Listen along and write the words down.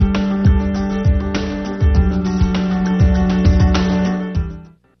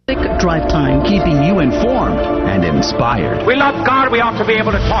Drive Time, keeping you informed and inspired. We love God. We ought to be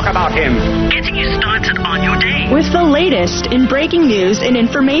able to talk about Him. Getting you started on your day. With the latest in breaking news and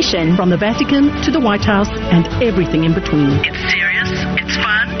information. From the Vatican to the White House and everything in between. It's serious, it's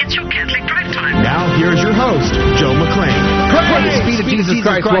fun, it's your Catholic Drive Time. Now, here's your host, Joe McClain. Praise be to Jesus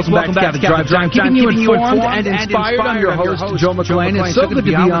Christ. Welcome back to Catholic Drive Time. Keeping you informed and inspired. I'm your host, Joe McClain. It's so good to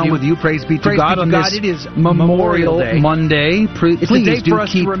be on with you. Praise be to God on this Memorial Monday. Please do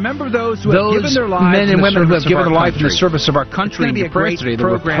keep remember those who have given their lives men and women who have given their life in the service of our country. It's going to be a great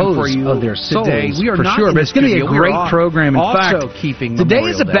program for you of their souls. Today. We are for not sure, in but it's going to be a great program. In fact, today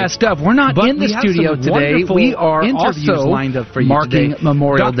is the best of. We're not in the studio today. We are also lined up for you marking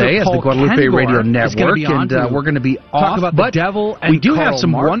Memorial Day as the Guadalupe Radio Network, and we're going to be off. But we do have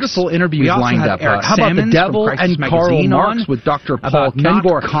some wonderful interviews lined up. How about the Devil and Karl Marx with Dr. Paul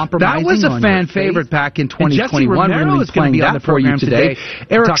Kengor? That was a fan favorite back in 2021. We're going to be playing that for you today.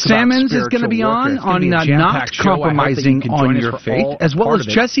 Eric Sammons is going to be on not compromising on your faith, as well as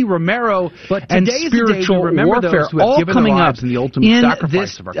Jesse Romero and spiritual warfare, all coming up in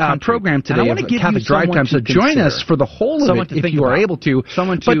this program today of Catholic Drive Time. So join us for the whole of it if you are able to.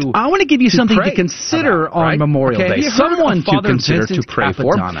 But I want to give you something to consider on Memorial Day. Someone to consider to pray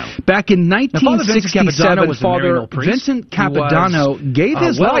for. Back in 1967, Father Vincent Capodanno gave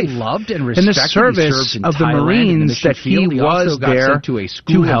his life in the service of the Marines that he was there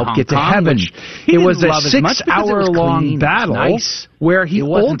to help get to heaven. It was a 6-hour-long battle where he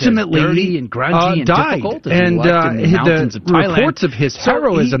ultimately died. And the reports of his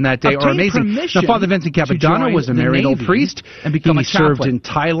heroism that day are amazing. Now, Father Vincent Capodanno was a married priest. He served in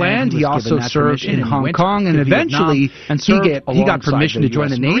Thailand. He also served in Hong Kong. And eventually, he got permission to join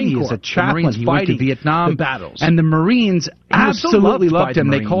the Navy as a chaplain fighting Vietnam. And the Marines absolutely loved him.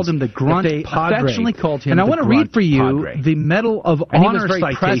 They called him the Grunt Padre. And I want to read for you the Medal of Honor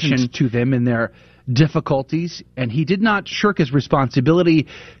citation to them in their difficulties, and he did not shirk his responsibility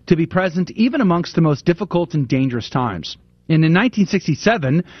to be present even amongst the most difficult and dangerous times. And in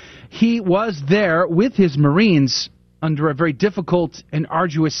 1967, he was there with his Marines under a very difficult and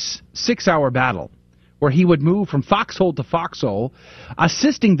arduous 6-hour battle, where he would move from foxhole to foxhole,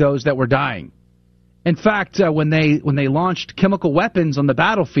 assisting those that were dying. In fact, when they launched chemical weapons on the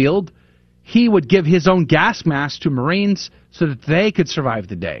battlefield, he would give his own gas mask to Marines so that they could survive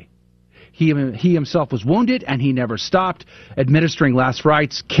the day. He himself was wounded, and he never stopped administering last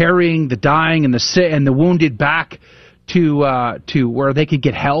rites, carrying the dying and the wounded back to where they could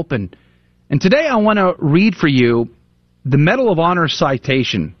get help. And today I want to read for you the Medal of Honor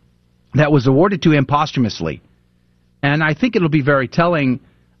citation that was awarded to him posthumously. And I think it'll be very telling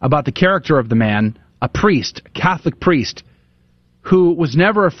about the character of the man, a priest, a Catholic priest, who was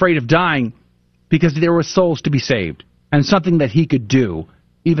never afraid of dying because there were souls to be saved, and something that he could do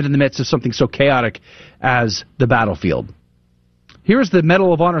even in the midst of something so chaotic as the battlefield. Here's the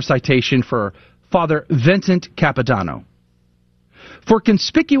Medal of Honor citation for Father Vincent Capodanno. For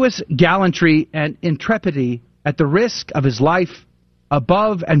conspicuous gallantry and intrepidity at the risk of his life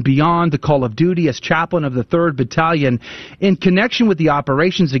above and beyond the call of duty as chaplain of the 3rd Battalion in connection with the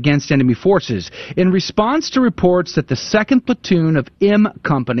operations against enemy forces, in response to reports that the 2nd Platoon of M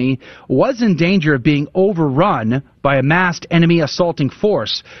Company was in danger of being overrun by a massed enemy assaulting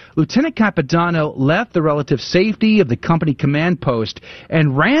force, Lieutenant Capodanno left the relative safety of the company command post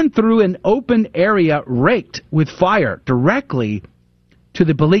and ran through an open area raked with fire directly to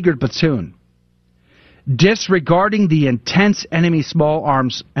the beleaguered platoon. Disregarding the intense enemy small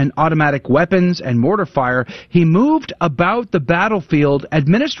arms and automatic weapons and mortar fire, he moved about the battlefield,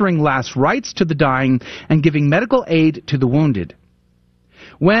 administering last rites to the dying and giving medical aid to the wounded.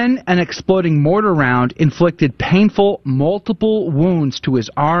 When an exploding mortar round inflicted painful multiple wounds to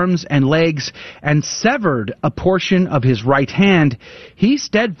his arms and legs and severed a portion of his right hand, he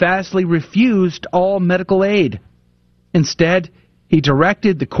steadfastly refused all medical aid. Instead, he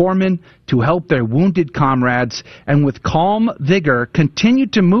directed the corpsmen to help their wounded comrades, and with calm vigor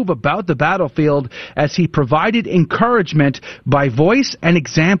continued to move about the battlefield as he provided encouragement by voice and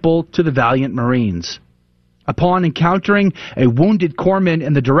example to the valiant Marines. Upon encountering a wounded corpsman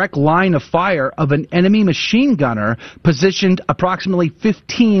in the direct line of fire of an enemy machine gunner positioned approximately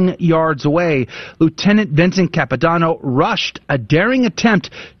 15 yards away, Lieutenant Vincent Capodanno rushed a daring attempt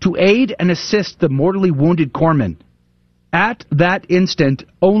to aid and assist the mortally wounded corpsman. At that instant,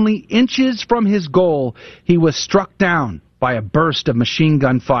 only inches from his goal, he was struck down by a burst of machine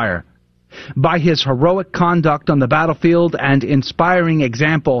gun fire. By his heroic conduct on the battlefield and inspiring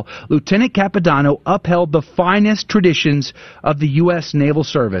example, Lieutenant Capodanno upheld the finest traditions of the U.S. Naval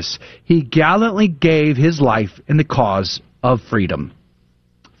Service. He gallantly gave his life in the cause of freedom.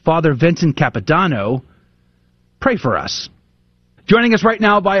 Father Vincent Capodanno. Pray for us. Joining us right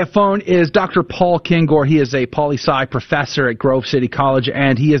now via phone is Dr. Paul Kengor. He is a poli-sci professor at Grove City College,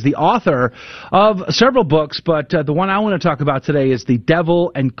 and he is the author of several books, but the one I want to talk about today is The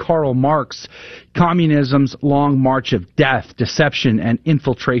Devil and Karl Marx, Communism's Long March of Death, Deception, and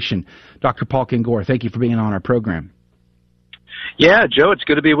Infiltration. Dr. Paul Kengor, thank you for being on our program. Yeah, Joe, it's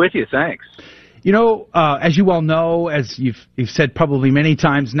good to be with you. Thanks. You know, as you well know, as you've said probably many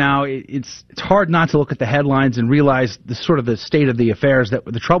times now, it's hard not to look at the headlines and realize the sort of the state of the affairs, that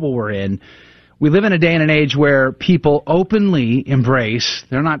the trouble we're in. We live in a day and an age where people openly embrace,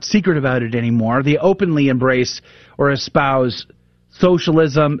 they're not secret about it anymore, they openly embrace or espouse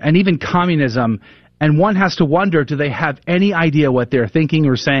socialism and even communism, and one has to wonder, do they have any idea what they're thinking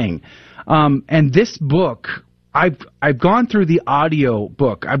or saying? And this book, I've gone through the audio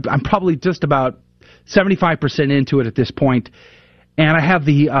book. I'm probably just about 75% into it at this point, and I have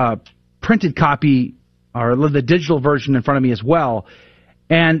the printed copy or the digital version in front of me as well.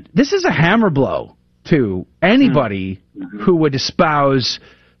 And this is a hammer blow to anybody who would espouse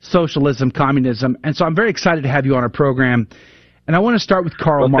socialism, communism. And so I'm very excited to have you on our program. And I want to start with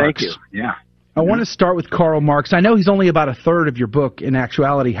Karl Marx. Thank you. Yeah. I want to start with Karl Marx. I know he's only about a third of your book in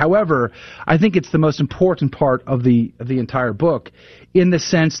actuality. However, I think it's the most important part of the entire book, in the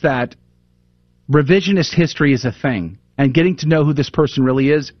sense that revisionist history is a thing, and getting to know who this person really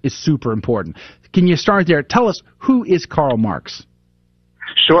is super important. Can you start there? Tell us, who is Karl Marx?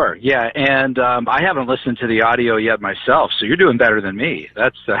 Sure, yeah, and I haven't listened to the audio yet myself, so you're doing better than me.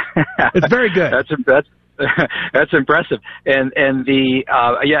 That's it's very good. That's impressive. And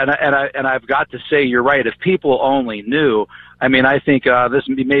I've got to say, you're right. If people only knew, I mean, I think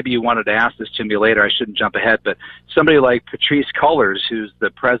maybe you wanted to ask this to me later. I shouldn't jump ahead, but somebody like Patrisse Cullors, who's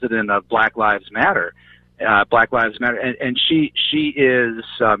the president of Black Lives Matter, and she's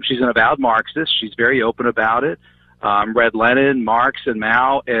an avowed Marxist. She's very open about it. Read Lenin, Marx, and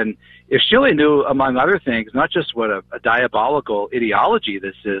Mao, and if she only knew, among other things, not just what a diabolical ideology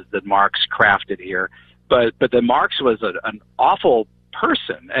this is that Marx crafted here, but that Marx was an awful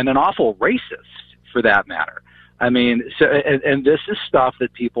person and an awful racist, for that matter. I mean, and this is stuff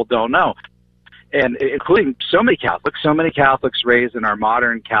that people don't know, and including so many Catholics raised in our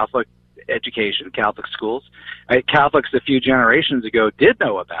modern Catholic education, Catholic schools. Catholics a few generations ago did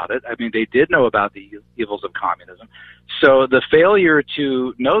know about it. I mean, they did know about the evils of communism. So the failure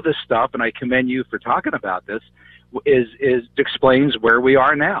to know this stuff, and I commend you for talking about this, explains where we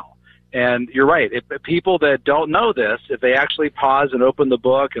are now. And you're right. If people that don't know this, if they actually pause and open the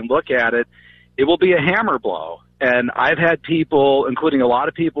book and look at it, it will be a hammer blow. And I've had people, including a lot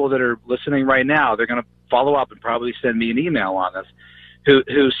of people that are listening right now, they're going to follow up and probably send me an email on this,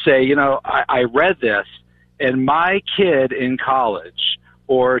 who say, you know, I read this, and my kid in college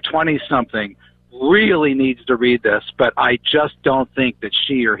or 20-something really needs to read this, but I just don't think that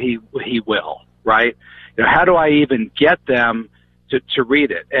she or he will, right? You know, how do I even get them to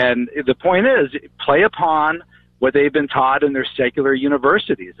read it? And the point is, play upon what they've been taught in their secular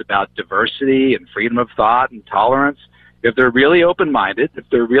universities about diversity and freedom of thought and tolerance. If they're really open-minded, if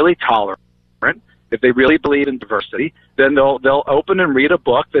they're really tolerant, if they really believe in diversity, then they'll open and read a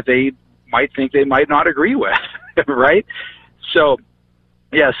book that they might think they might not agree with, right? So,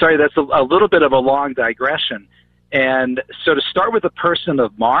 yeah, sorry, that's a little bit of a long digression. And so to start with the person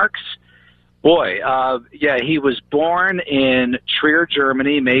of Marx, boy, he was born in Trier,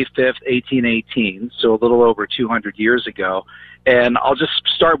 Germany, May 5th, 1818, so a little over 200 years ago. And I'll just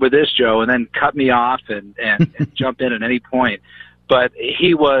start with this, Joe, and then cut me off and jump in at any point. But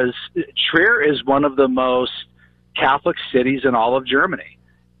Trier is one of the most Catholic cities in all of Germany.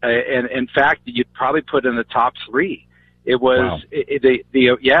 And in fact, you'd probably put in the top three. It was,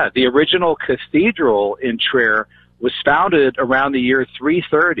 wow. The original cathedral in Trier was founded around the year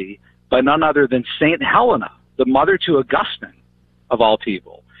 330 by none other than Saint Helena, the mother to Augustine, of all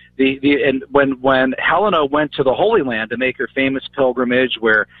people. And when Helena went to the Holy Land to make her famous pilgrimage,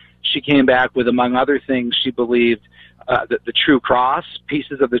 where she came back with, among other things, she believed the true cross,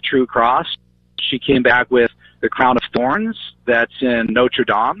 pieces of the true cross. She came back with the crown of thorns that's in Notre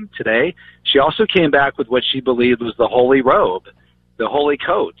Dame today. She also came back with what she believed was the holy robe, the holy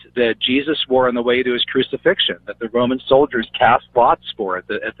coat that Jesus wore on the way to his crucifixion, that the Roman soldiers cast lots for at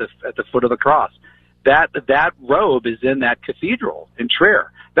the foot of the cross. That robe is in that cathedral in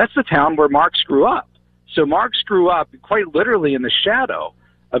Trier. That's the town where Marx grew up. So Marx grew up quite literally in the shadow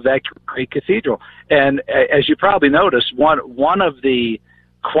of that great cathedral. And as you probably noticed, one of the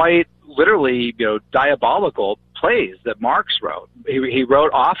quite literally, diabolical plays that Marx wrote. He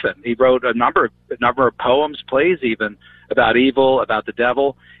wrote often. He wrote a number of poems, plays even, about evil, about the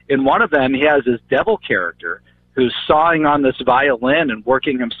devil. In one of them, he has this devil character who's sawing on this violin and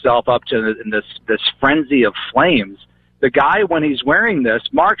working himself up to this frenzy of flames. The guy, when he's wearing this,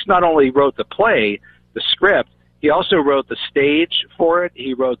 Marx not only wrote the play, the script, he also wrote the stage for it.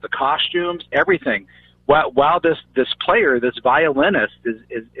 He wrote the costumes, everything. While this player, this violinist,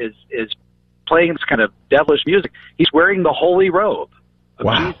 is playing this kind of devilish music, he's wearing the holy robe of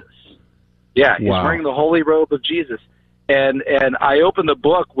Jesus. Yeah, he's wearing the holy robe of Jesus. And I opened the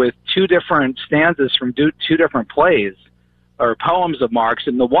book with two different stanzas from two different plays or poems of Marx.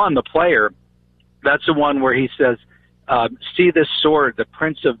 And the player, that's the one where he says, "See this sword, the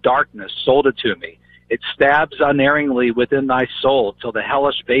prince of darkness sold it to me. It stabs unerringly within thy soul till the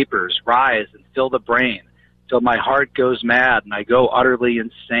hellish vapors rise and fill the brain, till my heart goes mad and I go utterly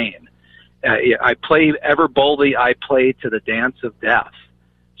insane. I play ever boldly, I play to the dance of death."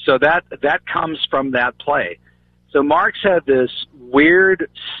 So that comes from that play. So Marx had this weird,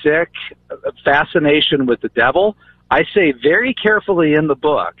 sick fascination with the devil. I say very carefully in the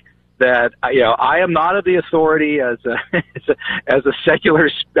book that I am not of the authority as a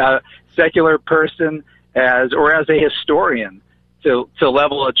secular person or as a historian to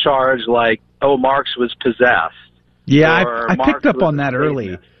level a charge like, oh, Marx was possessed. Yeah, I picked up on that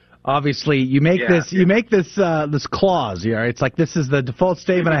early. Obviously, you make this clause. Yeah, it's like, this is the default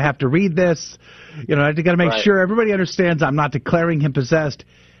statement. I have to read this. I got to make sure everybody understands I'm not declaring him possessed.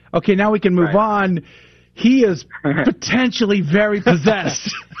 Okay, now we can move on. He is potentially very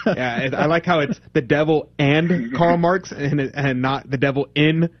possessed. Yeah, I like how it's the devil and Karl Marx and not the devil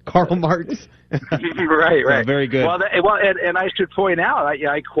in Karl Marx. Right. So, very good. Well, and I should point out,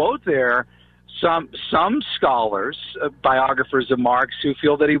 I quote there some scholars, biographers of Marx, who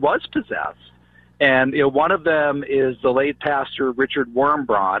feel that he was possessed. And one of them is the late pastor Richard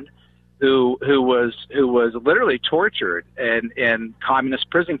Wurmbrand, who was literally tortured in communist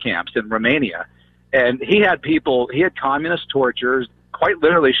prison camps in Romania. And he had communist torturers quite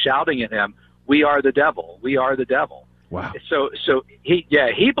literally shouting at him, "We are the devil. We are the devil." Wow. So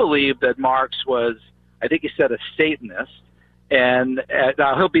he believed that Marx was, I think he said, a Satanist. And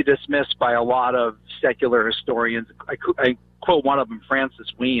now he'll be dismissed by a lot of secular historians. I quote one of them, Francis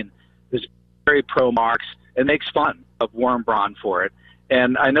Wien, who's very pro-Marx and makes fun of Wurmbrand for it.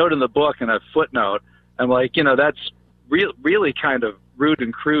 And I note in the book in a footnote, I'm like, that's really kind of rude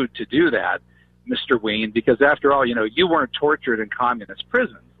and crude to do that, Mr. Wien, because after all, you weren't tortured in communist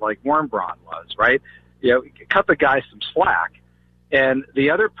prisons like Wurmbrand was, right? Cut the guy some slack. And the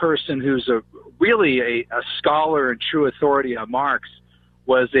other person who's really a scholar and true authority on Marx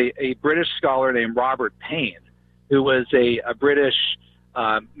was a British scholar named Robert Payne, who was a British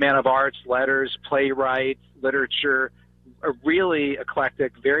man of arts, letters, playwright, literature, a really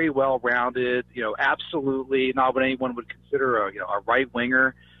eclectic, very well-rounded, absolutely not what anyone would consider a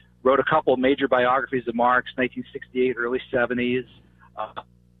right-winger. Wrote a couple of major biographies of Marx, 1968, early 70s.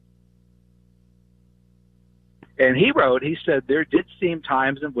 And he said there did seem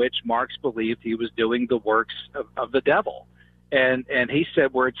times in which Marx believed he was doing the works of the devil. And he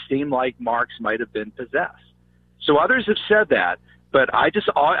said where it seemed like Marx might have been possessed. So others have said that, but I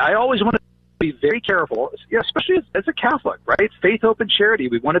always want to be very careful, especially as a Catholic, right? Faith, hope, and charity.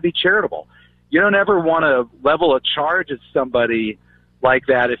 We want to be charitable. You don't ever want to level a charge at somebody like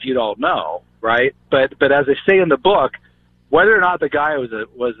that if you don't know, right? But as I say in the book, whether or not the guy was a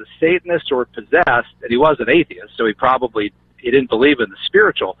Satanist or possessed, and he was an atheist, so he didn't believe in the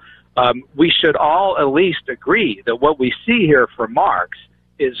spiritual, we should all at least agree that what we see here from Marx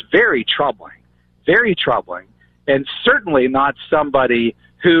is very troubling, and certainly not somebody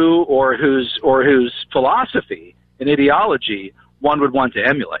whose philosophy and ideology one would want to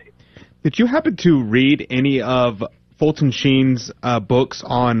emulate. Did you happen to read any of Fulton Sheen's books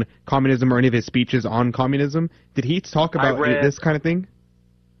on communism or any of his speeches on communism? Did he talk about this kind of thing?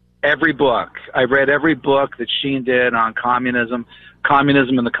 Every book. I read every book that Sheen did on communism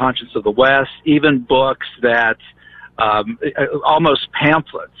and the Conscience of the West, even books that, almost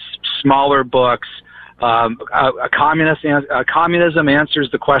pamphlets, smaller books. Communism answers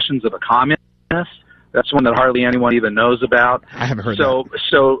the questions of a communist. That's one that hardly anyone even knows about. I haven't heard that.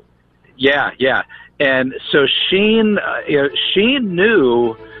 So, yeah. And so Sheen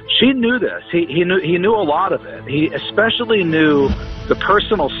knew this. He knew a lot of it. He especially knew the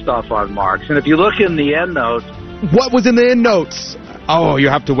personal stuff on Marx. And if you look in the endnotes, what was in the endnotes? Oh, you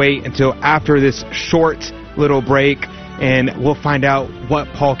have to wait until after this short little break. and we'll find out what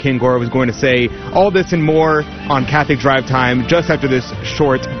Paul Kengor was going to say. All this and more on Catholic Drive Time just after this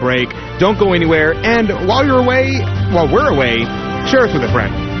short break. Don't go anywhere, and while we're away, share us with a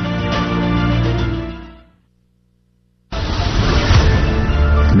friend.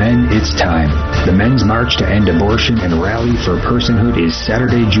 Men, it's time. The Men's March to End Abortion and Rally for Personhood is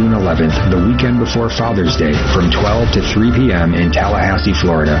Saturday, June 11th, the weekend before Father's Day, from 12 to 3 p.m. in Tallahassee,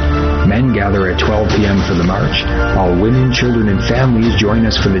 Florida. Men gather at 12 p.m. for the march, while women, children, and families join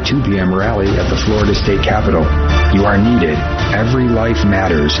us for the 2 p.m. rally at the Florida State Capitol. You are needed. Every life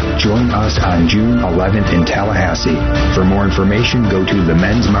matters. Join us on June 11th in Tallahassee. For more information, go to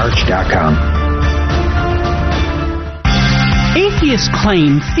themensmarch.com. Atheists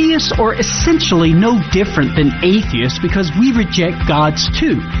claim theists are essentially no different than atheists because we reject gods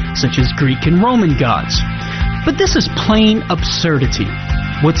too, such as Greek and Roman gods. But this is plain absurdity.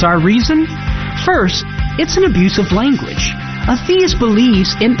 What's our reason? First, it's an abuse of language. A theist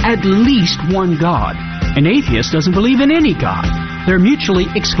believes in at least one God. An atheist doesn't believe in any God. They're mutually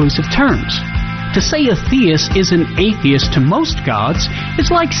exclusive terms. To say a theist is an atheist to most gods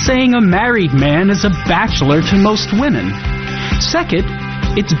is like saying a married man is a bachelor to most women. Second,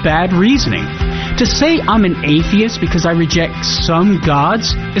 it's bad reasoning. To say I'm an atheist because I reject some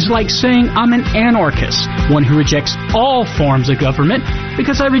gods is like saying I'm an anarchist, one who rejects all forms of government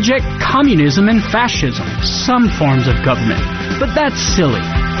because I reject communism and fascism, some forms of government. But that's silly.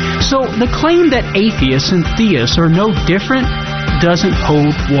 So the claim that atheists and theists are no different doesn't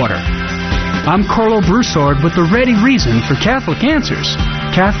hold water. I'm Carlo Broussard with the ready reason for Catholic Answers,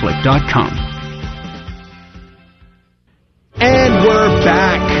 Catholic.com. And we're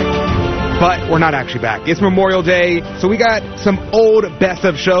back. But we're not actually back. It's Memorial Day, so we got some old best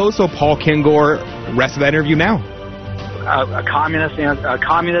of shows. So Paul Kengor, rest of that interview now.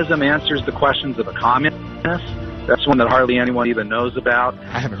 Communism answers the questions of a communist. That's one that hardly anyone even knows about.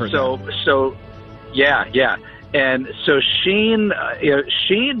 I haven't heard that. So, yeah. And so Sheen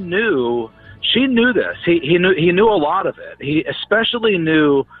knew this. He knew a lot of it. He especially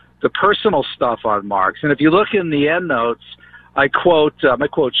knew the personal stuff on Marx. And if you look in the endnotes, I quote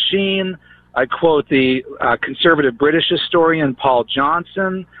Sheen, I quote the conservative British historian Paul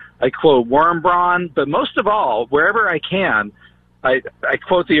Johnson, I quote Wormbrand, but most of all, wherever I can, I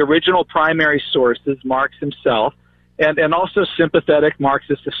quote the original primary sources, Marx himself, and also sympathetic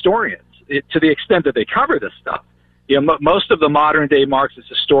Marxist historians, to the extent that they cover this stuff. You know, most of the modern-day Marxist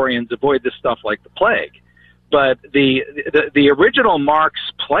historians avoid this stuff like the plague. But the original Marx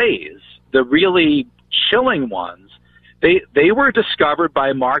plays, the really chilling ones, they were discovered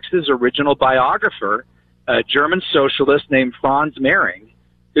by Marx's original biographer, a German socialist named Franz Mehring,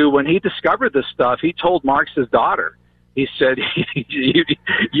 who, when he discovered this stuff, he told Marx's daughter, he said,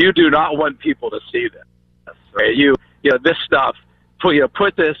 you do not want people to see this. Right? This stuff,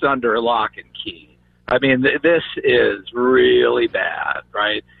 put this under lock and key. I mean, this is really bad,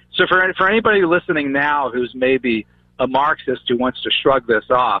 right? So for anybody listening now who's maybe a Marxist who wants to shrug this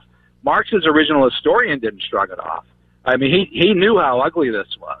off, Marx's original historian didn't shrug it off. I mean, he knew how ugly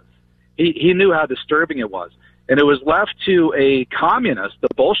this was. He knew how disturbing it was. And it was left to a communist, the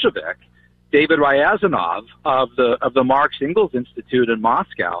Bolshevik, David Ryazanov of the Marx Engels Institute in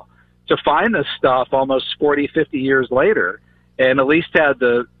Moscow, to find this stuff almost 40, 50 years later, and at least had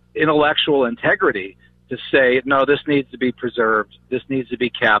the intellectual integrity to say, no, this needs to be preserved. This needs to be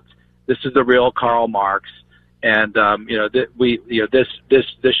kept. This is the real Karl Marx, and this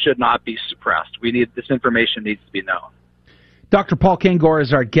should not be suppressed. This information needs to be known. Dr. Paul Kengor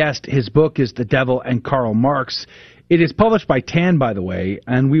is our guest. His book is The Devil and Karl Marx. It is published by TAN, by the way,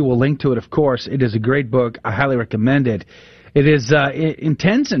 and we will link to it, of course. It is a great book. I highly recommend it. It is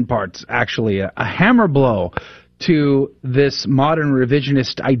intense in parts, actually, a hammer blow to this modern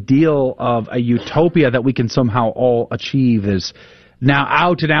revisionist ideal of a utopia that we can somehow all achieve is now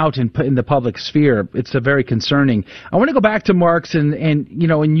out and out in the public sphere. It's very concerning. I want to go back to Marx and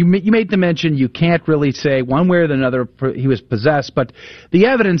you made the mention you can't really say one way or the other he was possessed, but the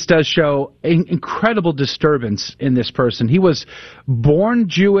evidence does show incredible disturbance in this person. He was born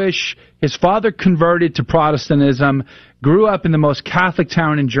Jewish. His father converted to Protestantism, grew up in the most Catholic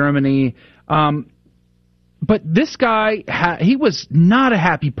town in Germany. But this guy, he was not a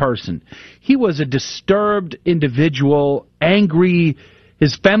happy person. He was a disturbed individual, angry.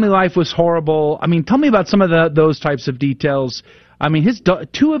 His family life was horrible. I mean, tell me about some of those types of details. I mean,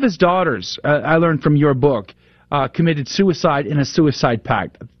 two of his daughters, I learned from your book, committed suicide in a suicide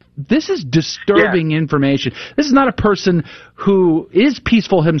pact. This is disturbing information. This is not a person who is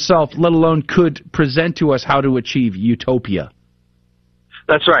peaceful himself, let alone could present to us how to achieve utopia.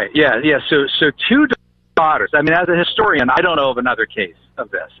 That's right. Yeah. So two daughters. I mean, as a historian, I don't know of another case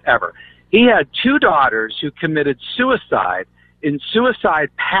of this ever. He had 2 daughters who committed suicide in suicide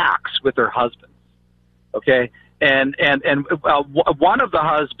pacts with their husbands. Okay? And one of the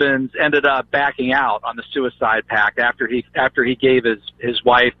husbands ended up backing out on the suicide pact after he gave his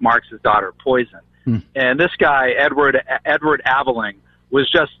wife, Marx's daughter, poison. And this guy, Edward Aveling, was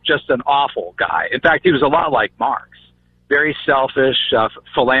just an awful guy. In fact, he was a lot like Marx. Very selfish,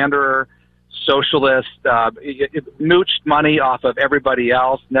 philanderer, socialist, mooched money off of everybody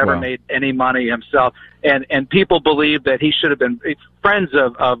else, never made any money himself. And people believed that he should have been, friends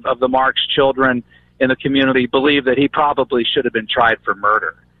of the Marx children in the community believe that he probably should have been tried for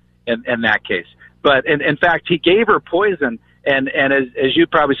murder in that case. But in fact, he gave her poison, and as you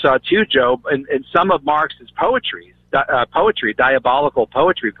probably saw too, Joe, in some of Marx's poetry, diabolical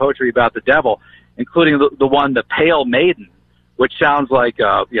poetry about the devil, including the one, The Pale Maiden, which sounds like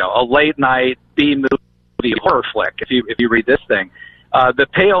a late night B-movie horror flick. If you read this thing, the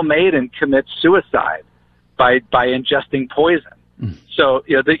Pale Maiden commits suicide by ingesting poison. So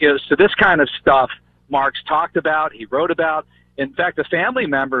so this kind of stuff Marx talked about, he wrote about. In fact, the family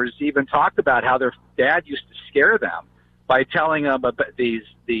members even talked about how their dad used to scare them by telling them about these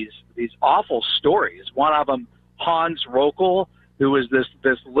awful stories. One of them, Hans Rokel, who was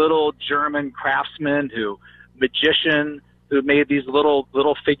this little German craftsman, magician, who made these little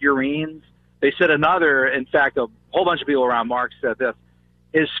figurines. They said another, in fact, a whole bunch of people around Marx said this,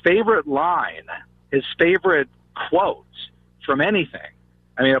 his favorite line, his favorite quote from anything.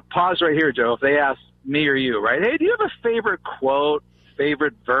 I mean, pause right here, Joe. If they ask me or you, right? Hey, do you have a favorite quote,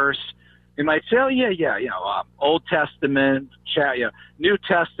 favorite verse? You might say, oh, yeah, Old Testament, New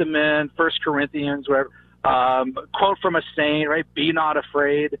Testament, 1 Corinthians, whatever. Quote from a saint, right? Be not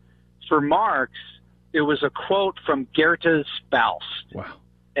afraid. For Marx, it was a quote from Goethe's Faust. Wow.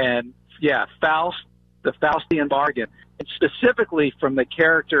 And Faust, the Faustian bargain, and specifically from the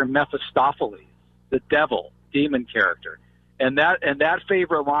character Mephistopheles, the devil, demon character. And that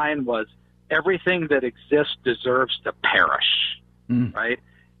favorite line was, everything that exists deserves to perish, right?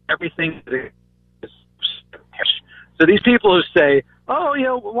 Everything that exists deserves to perish. So these people who say, oh,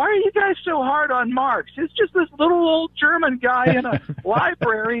 why are you guys so hard on Marx? It's just this little old German guy in a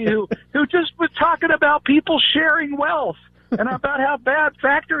library who just was talking about people sharing wealth and about how bad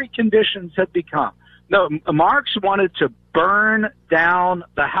factory conditions had become. No, Marx wanted to burn down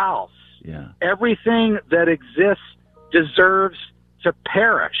the house. Yeah. Everything that exists deserves to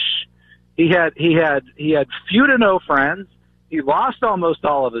perish. He had few to no friends. He lost almost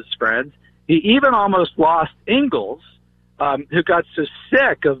all of his friends. He even almost lost Engels, who got so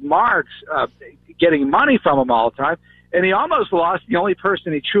sick of Marx getting money from him all the time. And he almost lost the only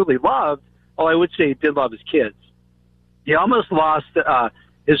person he truly loved. Well, I would say he did love his kids. He almost lost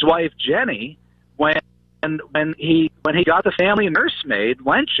his wife Jenny when he got the family nursemaid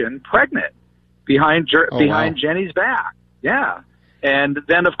Lenchen pregnant behind Jenny's back. Yeah, and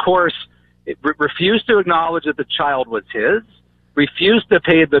then of course it refused to acknowledge that the child was his. Refused to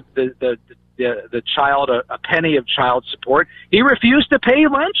pay the child a penny of child support. He refused to pay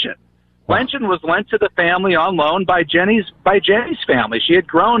Lenchen. Lenchen was lent to the family on loan by Jenny's family. She had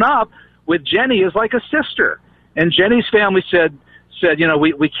grown up with Jenny as like a sister. And Jenny's family said,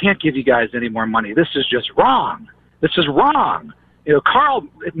 we can't give you guys any more money. This is just wrong. This is wrong. Carl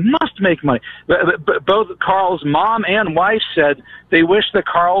must make money. But both Carl's mom and wife said they wish that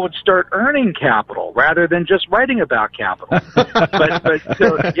Carl would start earning capital rather than just writing about capital.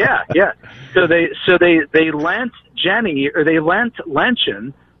 So they lent Jenny, or they lent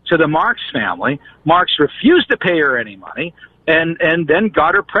Lenchen to the Marx family. Marx refused to pay her any money, and then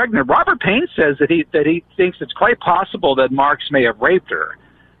got her pregnant. Robert Payne says that he thinks it's quite possible that Marx may have raped her,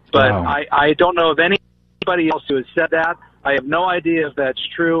 but wow. I don't know of anybody else who has said that. I have no idea if that's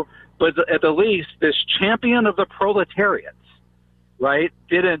true, but at the least, this champion of the proletariat, right,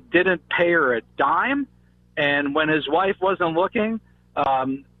 didn't pay her a dime, and when his wife wasn't looking,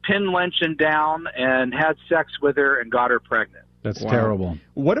 pinned Lenchen down and had sex with her and got her pregnant. That's terrible.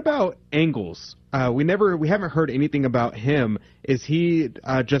 What about Engels? We haven't heard anything about him. Is he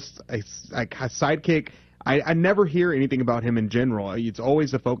just a sidekick? I never hear anything about him in general. It's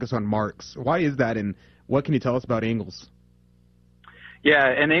always a focus on Marx. Why is that, and what can you tell us about Engels? Yeah,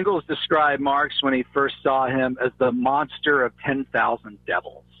 and Engels described Marx when he first saw him as the monster of 10,000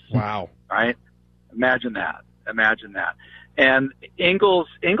 devils. Wow. Right? Imagine that. And Engels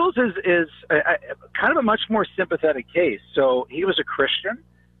is kind of a much more sympathetic case. So he was a Christian.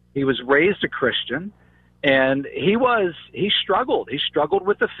 He was raised a Christian. And he struggled. He struggled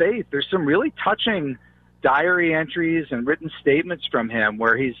with the faith. There's some really touching diary entries and written statements from him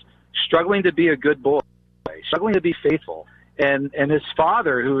where he's struggling to be a good boy. struggling to be faithful. And his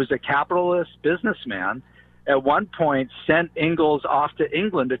father, who was a capitalist businessman, at one point sent Engels off to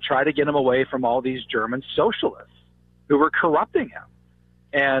England to try to get him away from all these German socialists who were corrupting him.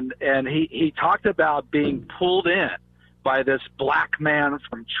 And he talked about being pulled in by this black man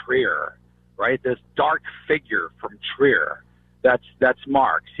from Trier, right? This dark figure from Trier. That's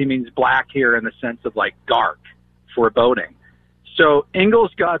Marx. He means black here in the sense of like dark, foreboding. So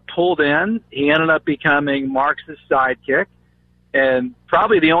Engels got pulled in. He ended up becoming Marx's sidekick. And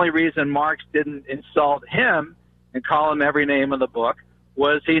probably the only reason Marx didn't insult him and call him every name in the book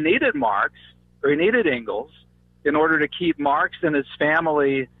was he needed Marx, or he needed Engels, in order to keep Marx and his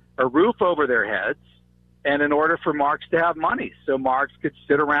family a roof over their heads, and in order for Marx to have money. So Marx could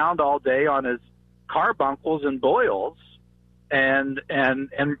sit around all day on his carbuncles and boils and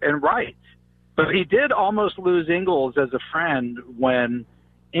write. But he did almost lose Engels as a friend when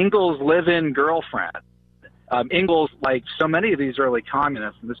Engels' live-in girlfriend, Engels, like so many of these early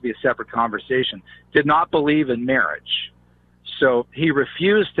communists, and this would be a separate conversation, did not believe in marriage. So he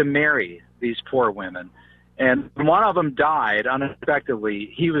refused to marry these poor women. And when one of them died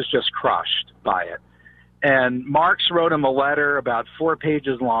unexpectedly, he was just crushed by it. And Marx wrote him a letter about 4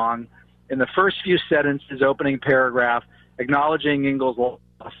 pages long. In the first few sentences, opening paragraph, acknowledging Engels' loss,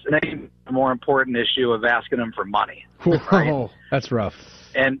 and then the more important issue of asking him for money. Right? Oh, that's rough.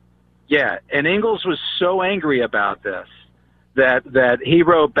 And Engels was so angry about this that he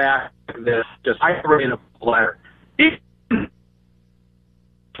wrote back this just irate letter.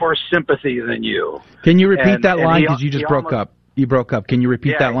 More sympathy than you. Can you repeat that line? Because you just broke up. You broke up. Can you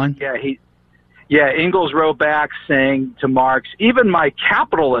repeat that line? Engels wrote back saying to Marx, even my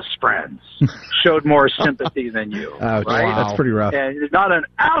capitalist friends showed more sympathy than you. Oh, right? Wow. That's pretty rough. And not an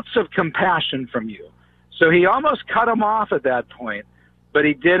ounce of compassion from you. So he almost cut him off at that point, but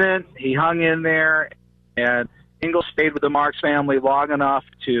he didn't. He hung in there, and Engels stayed with the Marx family long enough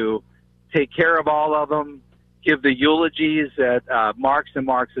to take care of all of them, give the eulogies at Marx and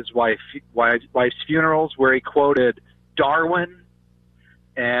Marx's wife's funerals, where he quoted Darwin,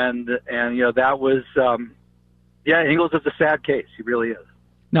 and that was Engels is a sad case. He really is.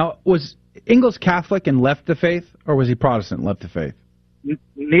 Now, was Engels Catholic and left the faith, or was he Protestant and left the faith?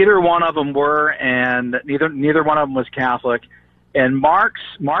 Neither one of them were, and neither one of them was Catholic. And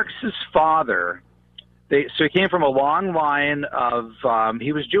Marx's father, so he came from a long line of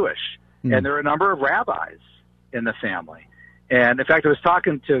he was Jewish, and there were a number of rabbis in the family. And in fact, I was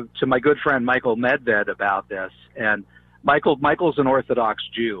talking to my good friend Michael Medved about this, and Michael's an Orthodox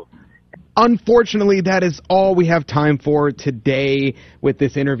Jew. Unfortunately, that is all we have time for today with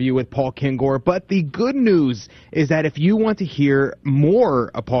this interview with Paul Kengor. But the good news is that if you want to hear more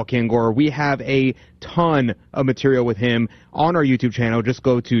of Paul Kengor, we have a ton of material with him on our YouTube channel. Just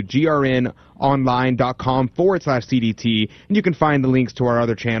go to grnonline.com/CDT, and you can find the links to our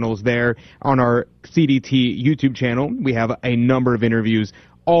other channels there on our CDT YouTube channel. We have a number of interviews,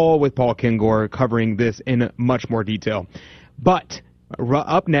 all with Paul Kengor, covering this in much more detail. But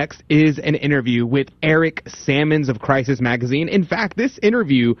up next is an interview with Eric Sammons of Crisis Magazine. In fact, this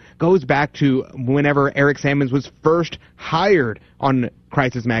interview goes back to whenever Eric Sammons was first hired on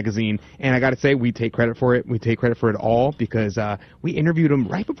Crisis Magazine. And I got to say, we take credit for it. We take credit for it all because we interviewed him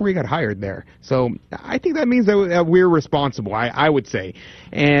right before he got hired there. So I think that means that we're responsible, I would say.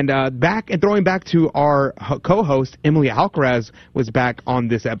 And throwing back to our co-host, Emily Alcaraz, was back on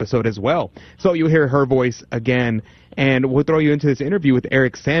this episode as well. So you'll hear her voice again. And we'll throw you into this interview with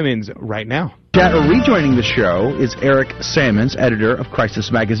Eric Sammons right now. Rejoining the show is Eric Sammons, editor of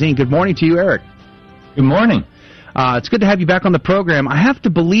Crisis Magazine. Good morning to you, Eric. Good morning. It's good to have you back on the program. I have to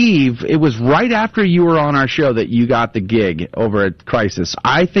believe it was right after you were on our show that you got the gig over at Crisis.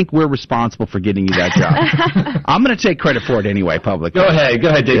 I think we're responsible for getting you that job. I'm going to take credit for it anyway, publicly. Go ahead,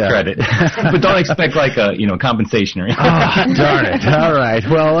 take credit. But don't expect like a compensation or anything. Oh, darn it. All right.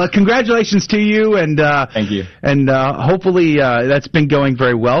 Well, congratulations to you, and thank you. And hopefully that's been going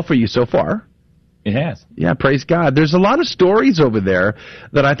very well for you so far. It has. Yeah, praise God. There's a lot of stories over there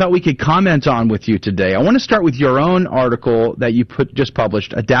that I thought we could comment on with you today. I want to start with your own article that you just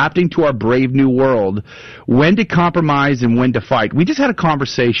published, Adapting to Our Brave New World, When to Compromise and When to Fight. We just had a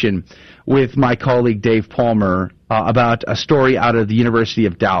conversation with my colleague Dave Palmer about a story out of the University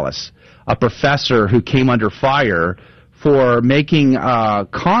of Dallas, a professor who came under fire for making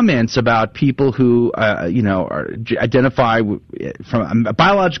comments about people who, identify from a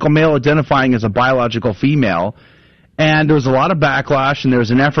biological male identifying as a biological female. And there was a lot of backlash, and there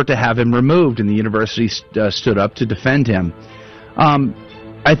was an effort to have him removed, and the university stood up to defend him.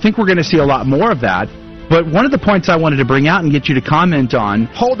 I think we're going to see a lot more of that. But one of the points I wanted to bring out and get you to comment on...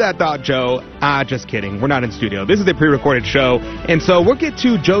 Hold that thought, Joe. Just kidding. We're not in studio. This is a pre-recorded show. And so we'll get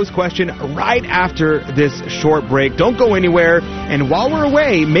to Joe's question right after this short break. Don't go anywhere. And while we're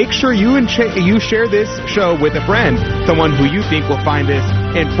away, make sure you share this show with a friend, someone who you think will find this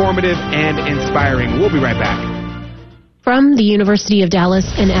informative and inspiring. We'll be right back. From the University of Dallas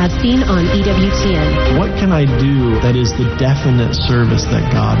and as seen on EWTN. What can I do that is the definite service that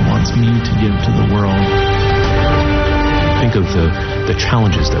God wants me to give to the world? Think of the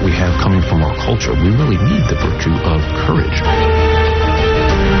challenges that we have coming from our culture. We really need the virtue of courage.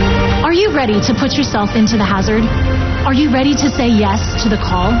 Are you ready to put yourself into the hazard? Are you ready to say yes to the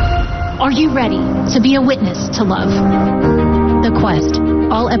call? Are you ready to be a witness to love? The Quest.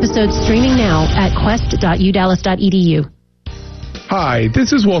 All episodes streaming now at quest.udallas.edu. Hi,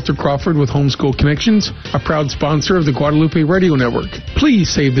 this is Walter Crawford with Homeschool Connections, a proud sponsor of the Guadalupe Radio Network. Please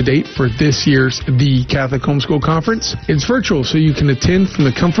save the date for this year's The Catholic Homeschool Conference. It's virtual, so you can attend from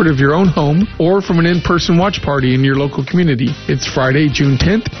the comfort of your own home or from an in-person watch party in your local community. It's Friday, June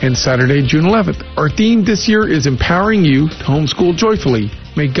 10th and Saturday, June 11th. Our theme this year is empowering you to homeschool joyfully.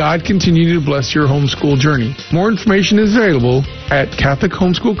 May God continue to bless your homeschool journey. More information is available at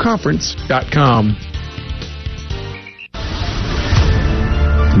CatholicHomeschoolConference.com.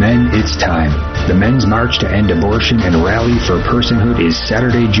 Men, it's time. The Men's March to End Abortion and Rally for Personhood is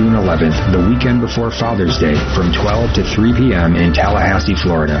Saturday, June 11th, the weekend before Father's Day, from 12 to 3 p.m. in Tallahassee,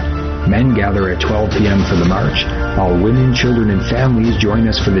 Florida. Men gather at 12 p.m. for the march. All women, children, and families join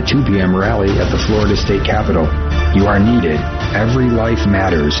us for the 2 p.m. rally at the Florida State Capitol. You are needed. Every life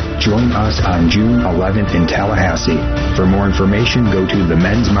matters. Join us on June 11th in Tallahassee. For more information, go to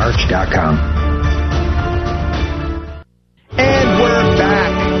themensmarch.com. And we're back.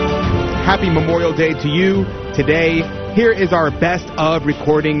 Happy Memorial Day to you. Today, here is our best of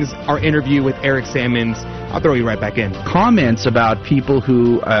recordings, our interview with Eric Sammons. I'll throw you right back in. Comments about people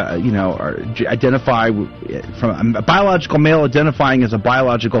who, identify from a biological male identifying as a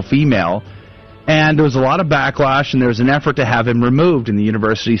biological female. And there was a lot of backlash, and there was an effort to have him removed, and the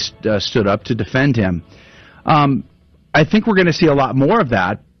university stood up to defend him. I think we're going to see a lot more of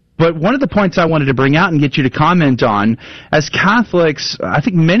that. But one of the points I wanted to bring out and get you to comment on, as Catholics, I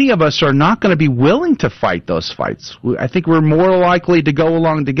think many of us are not going to be willing to fight those fights. I think we're more likely to go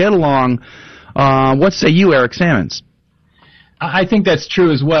along to get along. What say you, Eric Sammons? I think that's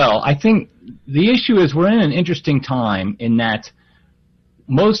true as well. I think the issue is we're in an interesting time in that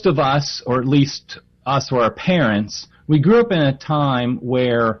most of us, or at least us or our parents, we grew up in a time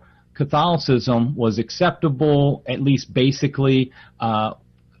where Catholicism was acceptable, at least basically.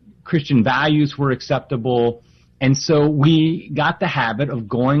 Christian values were acceptable, and so we got the habit of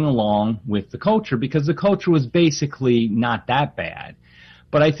going along with the culture because the culture was basically not that bad.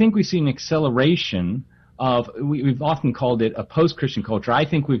 But I think we see an acceleration of, we've often called it a post-Christian culture. I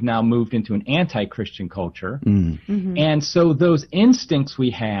think we've now moved into an anti-Christian culture. Mm-hmm. And so those instincts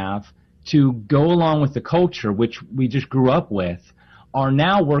we have to go along with the culture, which we just grew up with, are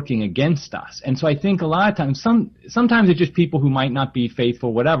now working against us. And so I think a lot of times, sometimes it's just people who might not be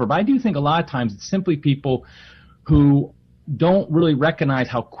faithful, whatever, but I do think a lot of times it's simply people who don't really recognize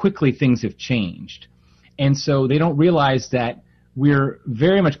how quickly things have changed. And so they don't realize that we're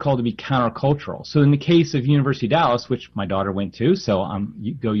very much called to be countercultural. So in the case of University of Dallas, which my daughter went to, so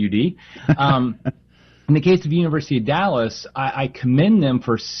go UD, in the case of University of Dallas, I commend them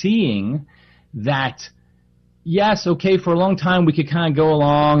for seeing that, yes, okay, for a long time we could kind of go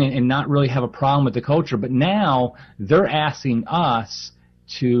along and not really have a problem with the culture, but now they're asking us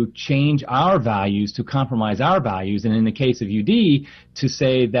to change our values, to compromise our values, and in the case of UD, to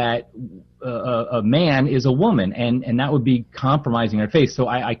say that a man is a woman, and that would be compromising our faith. So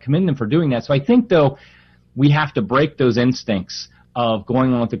I commend them for doing that. So I think, though, we have to break those instincts of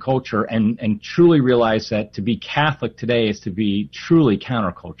going on with the culture and truly realize that to be Catholic today is to be truly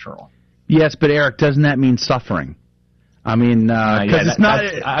countercultural. Yes, but Eric, doesn't that mean suffering? I mean, it's not.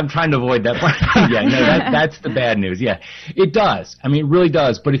 I'm trying to avoid that part. Yeah, no, that's the bad news. Yeah, it does. I mean, it really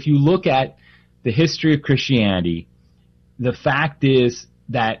does. But if you look at the history of Christianity, the fact is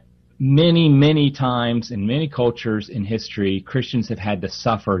that many, many times in many cultures in history, Christians have had to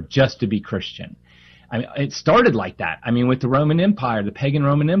suffer just to be Christian. I mean, it started like that. I mean, with the Roman Empire, the pagan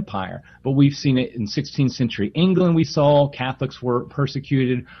Roman Empire. But we've seen it in 16th century England. We saw Catholics were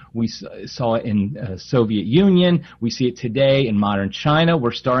persecuted. We saw it in Soviet Union. We see it today in modern China.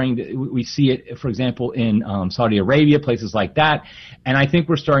 We see it, for example, in Saudi Arabia, places like that. And I think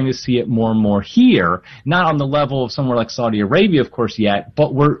we're starting to see it more and more here. Not on the level of somewhere like Saudi Arabia, of course, yet,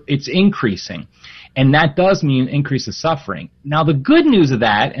 but it's increasing. And that does mean increase of suffering. Now, the good news of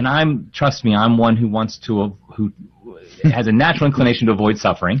that, and trust me, I'm one who has a natural inclination to avoid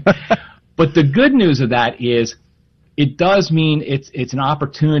suffering. But the good news of that is it does mean it's an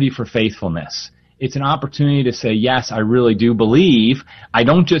opportunity for faithfulness. It's an opportunity to say, yes, I really do believe. I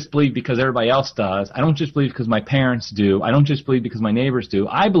don't just believe because everybody else does. I don't just believe because my parents do. I don't just believe because my neighbors do.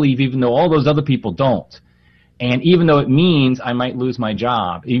 I believe even though all those other people don't. And even though it means I might lose my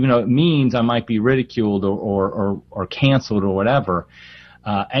job, even though it means I might be ridiculed or canceled or whatever.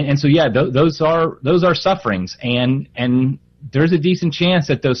 And so, yeah, those are sufferings. And there's a decent chance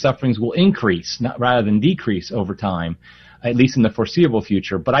that those sufferings will increase rather than decrease over time, at least in the foreseeable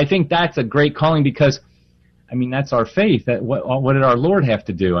future. But I think that's a great calling because, I mean, that's our faith. That what did our Lord have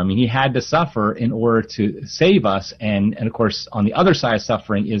to do? I mean, he had to suffer in order to save us. And of course, on the other side of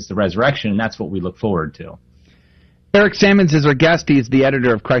suffering is the resurrection, and that's what we look forward to. Eric Sammons is our guest. He's the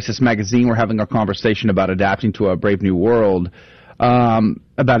editor of Crisis Magazine. We're having a conversation about adapting to a brave new world,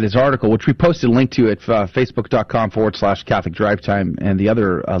 about his article, which we posted a link to at facebook.com/Catholic Drive Time and the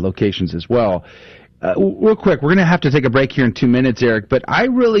other locations as well. Real quick, we're going to have to take a break here in 2 minutes, Eric, but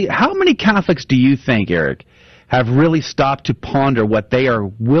how many Catholics do you think, Eric, have really stopped to ponder what they are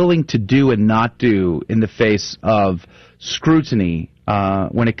willing to do and not do in the face of scrutiny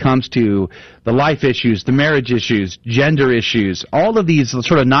when it comes to the life issues, the marriage issues, gender issues, all of these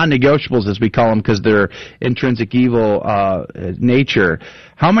sort of non-negotiables, as we call them, because they're intrinsic evil nature?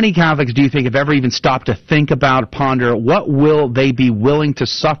 How many Catholics do you think have ever even stopped to think about, ponder, what will they be willing to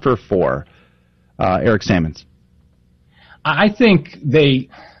suffer for? Eric Sammons. I think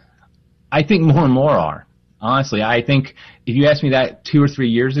more and more are. Honestly, I think if you asked me that 2 or 3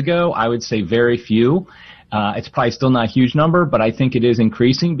 years ago, I would say very few. It's probably still not a huge number, but I think it is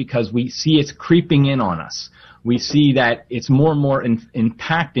increasing because we see it's creeping in on us. We see that it's more and more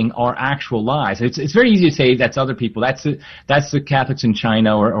impacting our actual lives. It's very easy to say that's other people. That's the Catholics in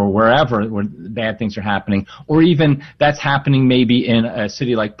China or wherever where bad things are happening, or even that's happening maybe in a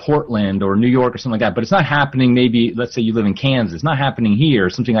city like Portland or New York or something like that. But it's not happening. Maybe let's say you live in Kansas. It's not happening here or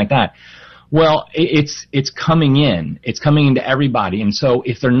something like that. Well, it's coming in. It's coming into everybody. And so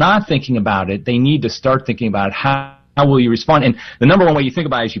if they're not thinking about it, they need to start thinking about it. How will you respond? And the number one way you think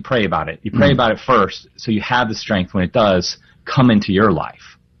about it is you pray about it. You pray about it first so you have the strength when it does come into your life.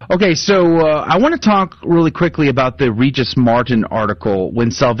 Okay, so I want to talk really quickly about the Regis Martin article,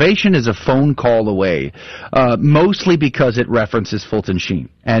 When Salvation is a Phone Call Away, mostly because it references Fulton Sheen.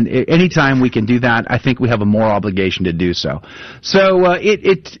 And anytime we can do that, I think we have a moral obligation to do so. So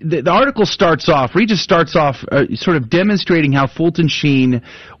the article starts off, Regis starts off sort of demonstrating how Fulton Sheen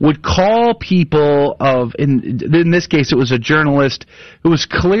would call people in this case it was a journalist who was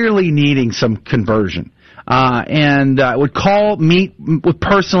clearly needing some conversion. And would meet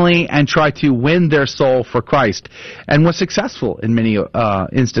personally and try to win their soul for Christ, and was successful in many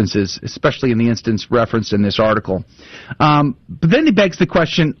instances, especially in the instance referenced in this article. But then he begs the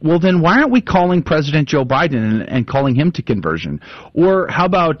question, well, then why aren't we calling President Joe Biden and calling him to conversion? Or how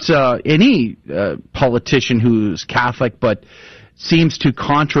about any politician who's Catholic but seems to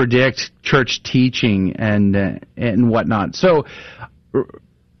contradict church teaching and whatnot? So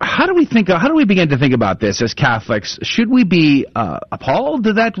how do we begin to think about this as Catholics? Should we be appalled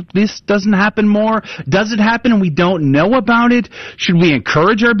that this doesn't happen more? Does it happen and we don't know about it? Should we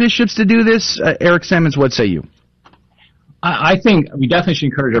encourage our bishops to do this? Eric Sammons, what say you? I think we definitely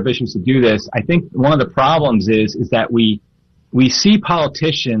should encourage our bishops to do this. I think one of the problems is that we see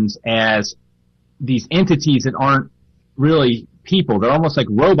politicians as these entities that aren't really people. They're almost like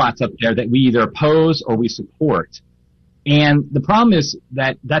robots up there that we either oppose or we support. And the problem is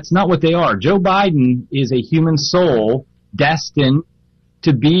that that's not what they are. Joe Biden is a human soul destined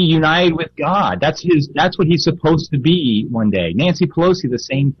to be united with God. That's what he's supposed to be one day. Nancy Pelosi, the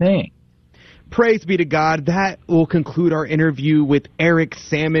same thing. Praise be to God. That will conclude our interview with Eric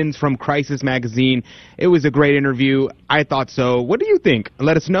Sammons from Crisis Magazine. It was a great interview. I thought so. What do you think?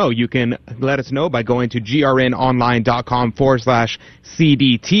 Let us know. You can let us know by going to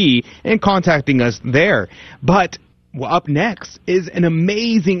grnonline.com/CDT and contacting us there. But up next is an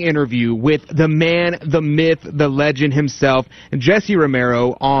amazing interview with the man, the myth, the legend himself, Jesse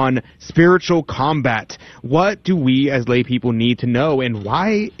Romero, on spiritual combat. What do we as lay people need to know, and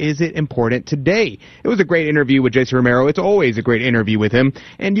why is it important today? It was a great interview with Jesse Romero. It's always a great interview with him,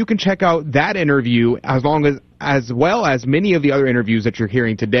 and you can check out that interview as well as many of the other interviews that you're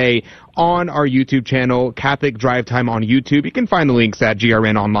hearing today on our YouTube channel, Catholic Drive Time on YouTube. You can find the links at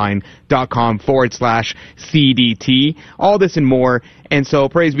grnonline.com/CDT. All this and more. And so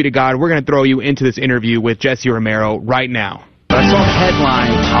praise be to God. We're going to throw you into this interview with Jesse Romero right now. I saw the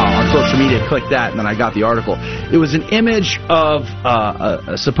headline on social media, clicked that, and then I got the article. It was an image of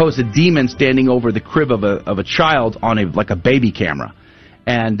a supposed demon standing over the crib of a child on a baby camera,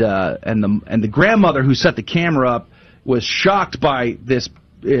 and the grandmother who set the camera up was shocked by this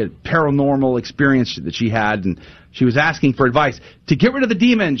paranormal experience that she had, and she was asking for advice to get rid of the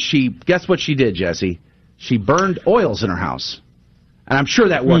demon. Guess what she did, Jesse? She burned oils in her house. And I'm sure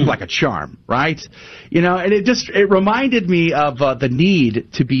that worked like a charm, right? And it reminded me of the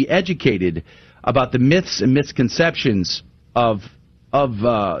need to be educated about the myths and misconceptions of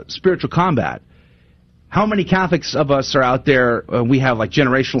spiritual combat. How many Catholics of us are out there? We have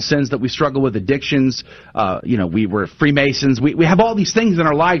generational sins that we struggle with, addictions. We were Freemasons. We have all these things in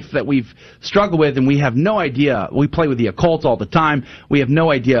our life that we've struggled with, and we have no idea. We play with the occult all the time. We have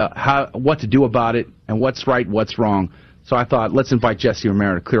no idea what to do about it and what's right, what's wrong. So I thought, let's invite Jesse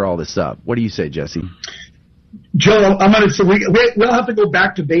Romero to clear all this up. What do you say, Jesse? Joe, I'm going to say we'll have to go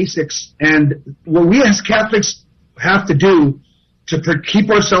back to basics. And what we as Catholics have to do to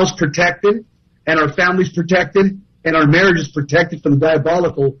keep ourselves protected and our families protected and our marriages protected from the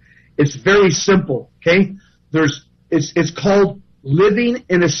diabolical, it's very simple, okay? It's called living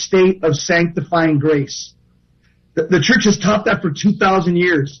in a state of sanctifying grace. The church has taught that for 2,000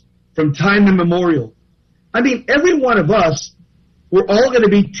 years, from time immemorial. I mean, every one of us, we're all going to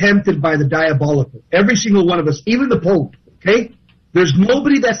be tempted by the diabolical. Every single one of us, even the Pope, okay? There's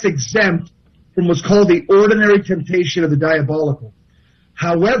nobody that's exempt from what's called the ordinary temptation of the diabolical.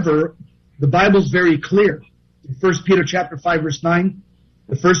 However, the Bible's very clear. In 1 Peter chapter 5, verse 9,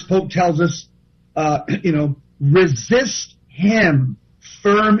 the first Pope tells us, resist him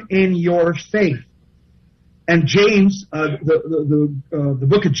firm in your faith. And James, the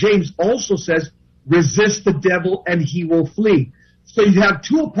book of James also says, resist the devil and he will flee. So you have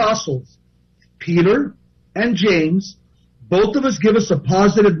two apostles, Peter and James. Both of us give us a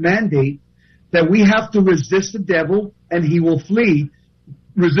positive mandate that we have to resist the devil and he will flee.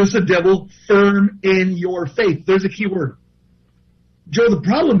 Resist the devil firm in your faith. There's a key word. Joe, the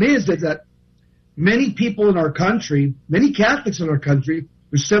problem is that many people in our country, many Catholics in our country,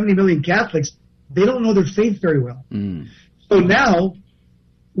 there's 70 million Catholics, they don't know their faith very well. So now,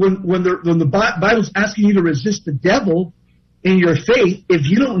 when the Bible's asking you to resist the devil in your faith, if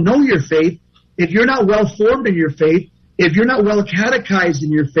you don't know your faith, if you're not well formed in your faith, if you're not well catechized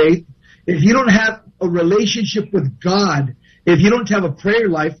in your faith, if you don't have a relationship with God, if you don't have a prayer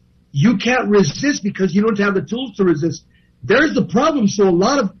life, you can't resist because you don't have the tools to resist. There's the problem. So a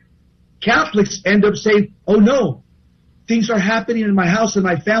lot of Catholics end up saying, oh no, things are happening in my house and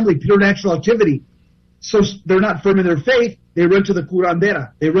my family, preternatural activity. So they're not firm in their faith. They run to the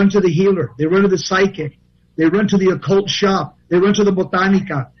curandera. They run to the healer. They run to the psychic. They run to the occult shop. They run to the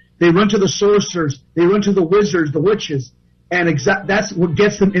botanica. They run to the sorcerers. They run to the wizards, the witches. And that's what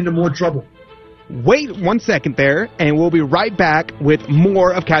gets them into more trouble. Wait 1 second there, and we'll be right back with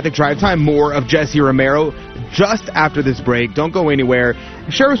more of Catholic Drive Time, more of Jesse Romero, just after this break. Don't go anywhere.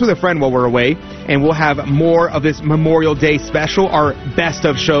 Share us with a friend while we're away, and we'll have more of this Memorial Day special, our best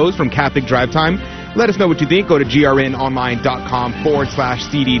of shows from Catholic Drive Time. Let us know what you think. Go to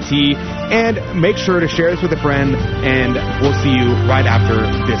grnonline.com/CDT, and make sure to share this with a friend, and we'll see you right after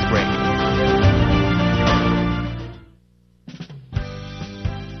this break.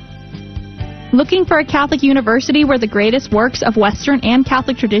 Looking for a Catholic university where the greatest works of Western and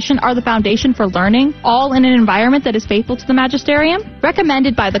Catholic tradition are the foundation for learning, all in an environment that is faithful to the magisterium?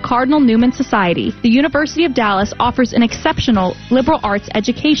 Recommended by the Cardinal Newman Society, the University of Dallas offers an exceptional liberal arts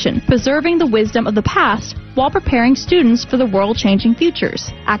education, preserving the wisdom of the past while preparing students for the world-changing futures.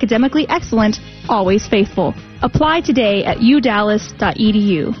 Academically excellent, always faithful. Apply today at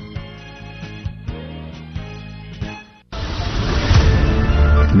udallas.edu.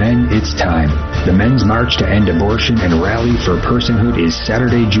 Men, it's time. The Men's March to End Abortion and Rally for Personhood is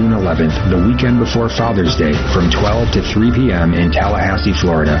Saturday, June 11th, the weekend before Father's Day, from 12 to 3 p.m. in Tallahassee,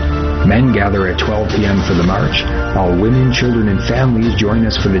 Florida. Men gather at 12 p.m. for the march, while women, children, and families join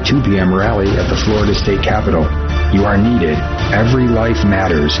us for the 2 p.m. rally at the Florida State Capitol. You are needed. Every life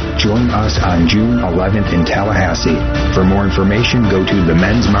matters. Join us on June 11th in Tallahassee. For more information, go to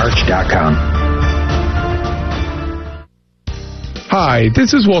themensmarch.com. Hi,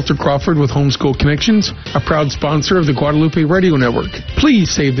 this is Walter Crawford with Homeschool Connections, a proud sponsor of the Guadalupe Radio Network.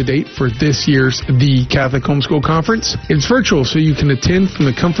 Please save the date for this year's The Catholic Homeschool Conference. It's virtual, so you can attend from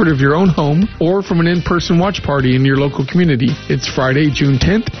the comfort of your own home or from an in-person watch party in your local community. It's Friday, June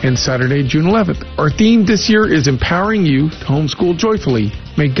 10th and Saturday, June 11th. Our theme this year is empowering you to homeschool joyfully.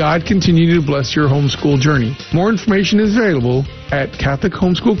 May God continue to bless your homeschool journey. More information is available at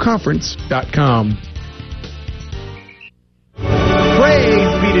CatholicHomeschoolConference.com.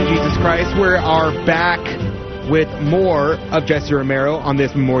 Christ. We are back with more of Jesse Romero on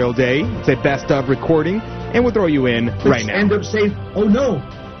this Memorial Day. It's a best of recording, and we'll throw you in right now. End up saying, oh no,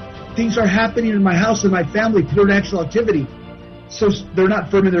 things are happening in my house and my family, supernatural activity. So they're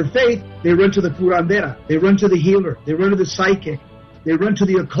not firm in their faith. They run to the curandera. They run to the healer. They run to the psychic. They run to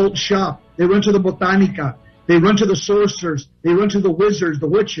the occult shop. They run to the botanica. They run to the sorcerers. They run to the wizards, the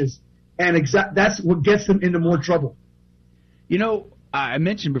witches. And that's what gets them into more trouble. You know, I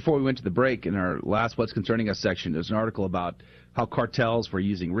mentioned before we went to the break in our last What's Concerning Us section, there's an article about how cartels were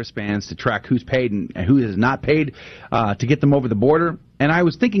using wristbands to track who's paid and who is not paid to get them over the border. And I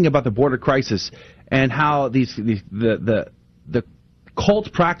was thinking about the border crisis and how the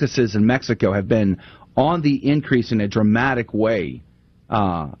cult practices in Mexico have been on the increase in a dramatic way.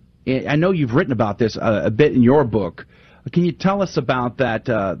 I know you've written about this a bit in your book. Can you tell us about that,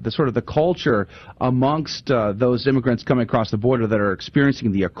 the sort of the culture amongst those immigrants coming across the border that are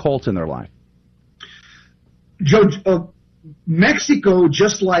experiencing the occult in their life? Joe, Mexico,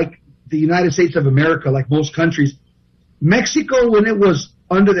 just like the United States of America, like most countries, Mexico, when it was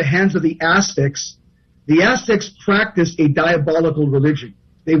under the hands of the Aztecs practiced a diabolical religion.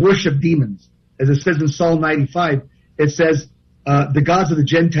 They worship demons. As it says in Psalm 95, it says, the gods of the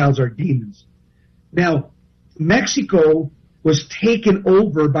Gentiles are demons. Now, Mexico was taken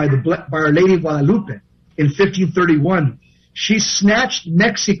over by Our Lady of Guadalupe in 1531. She snatched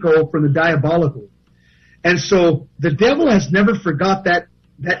Mexico from the diabolical. And so the devil has never forgot that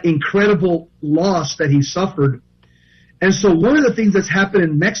incredible loss that he suffered. And so one of the things that's happened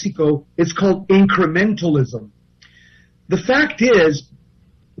in Mexico is called incrementalism. The fact is,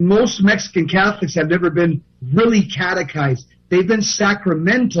 most Mexican Catholics have never been really catechized. They've been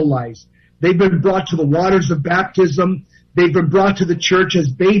sacramentalized. They've been brought to the waters of baptism. They've been brought to the church as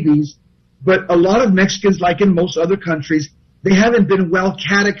babies. But a lot of Mexicans, like in most other countries, they haven't been well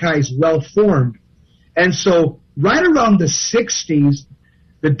catechized, well formed. And so right around the 60s,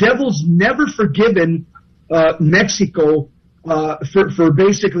 the devil's never forgiven Mexico for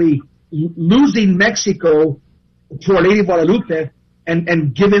basically losing Mexico to Our Lady of Guadalupe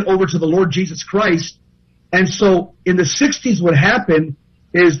and giving over to the Lord Jesus Christ. And so in the 60s, what happened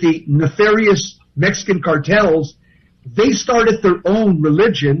is the nefarious Mexican cartels, they started their own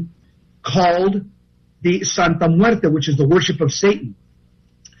religion called the Santa Muerte, which is the worship of Satan.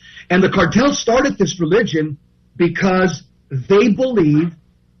 And the cartels started this religion because they believe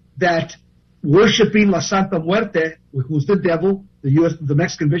that worshiping La Santa Muerte, who's the devil, the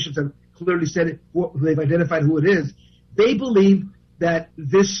Mexican bishops have clearly said it, they've identified who it is, they believe that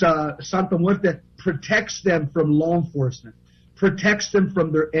this Santa Muerte protects them from law enforcement, protects them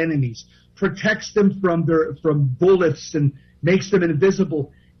from their enemies, protects them from bullets and makes them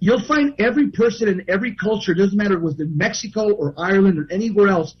invisible. You'll find every person in every culture, doesn't matter if it was in Mexico or Ireland or anywhere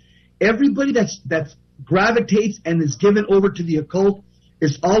else, everybody that gravitates and is given over to the occult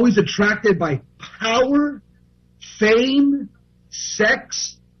is always attracted by power, fame,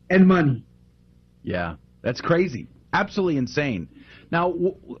 sex, and money. Yeah, that's crazy. Absolutely insane. Now,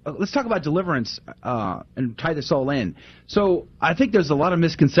 let's talk about deliverance and tie this all in. So I think there's a lot of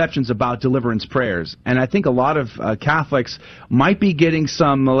misconceptions about deliverance prayers, and I think a lot of Catholics might be getting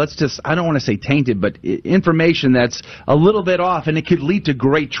some, I don't want to say tainted, but information that's a little bit off, and it could lead to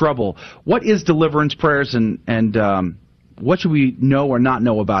great trouble. What is deliverance prayers, and what should we know or not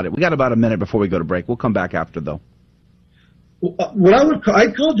know about it? We got about a minute before we go to break. We'll come back after, though. What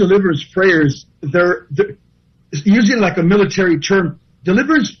I call deliverance prayers, they're using like a military term.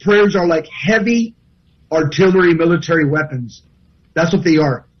 Deliverance prayers are like heavy artillery military weapons. That's what they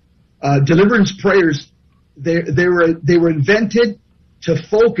are. Deliverance prayers, they were invented to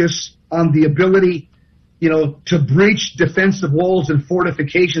focus on the ability, to breach defensive walls and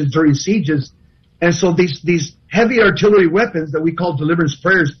fortifications during sieges. And so these heavy artillery weapons that we call deliverance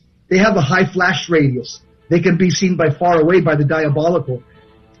prayers, they have a high flash radius. They can be seen by far away by the diabolical.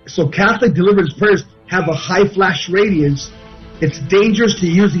 So Catholic deliverance prayers have a high flash radius. It's dangerous to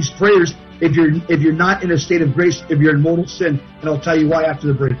use these prayers if you're not in a state of grace, if you're in mortal sin, and I'll tell you why after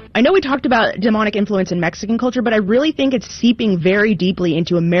the break. I know we talked about demonic influence in Mexican culture, but I really think it's seeping very deeply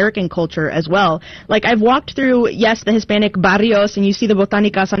into American culture as well. Like, I've walked through, yes, the Hispanic barrios, and you see the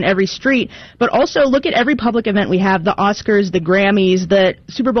botanicas on every street, but also look at every public event we have, the Oscars, the Grammys, the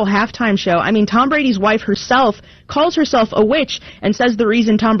Super Bowl halftime show. I mean, Tom Brady's wife herself calls herself a witch and says the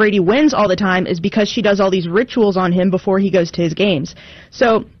reason Tom Brady wins all the time is because she does all these rituals on him before he goes to his games.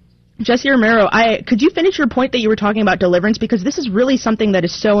 So, Jesse Romero, could you finish your point that you were talking about deliverance? Because this is really something that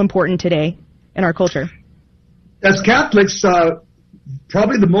is so important today in our culture. As Catholics,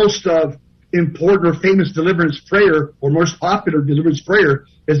 probably the most important or famous deliverance prayer, or most popular deliverance prayer,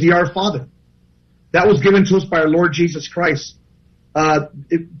 is the Our Father. That was given to us by our Lord Jesus Christ.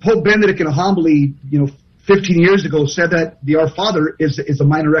 Pope Benedict in a homily, 15 years ago said that the Our Father is a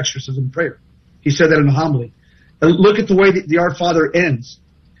minor exorcism prayer. He said that in a homily. And look at the way the Our Father ends.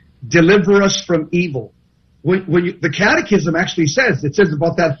 Deliver us from evil. The Catechism actually says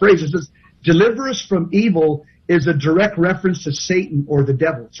about that phrase, it says, deliver us from evil is a direct reference to Satan or the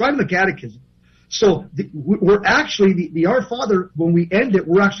devil. It's right in the Catechism. So we're actually, the Our Father, when we end it,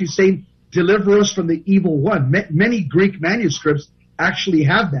 we're actually saying, deliver us from the evil one. Many Greek manuscripts actually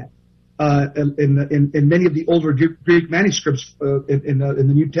have that in many of the older Greek manuscripts in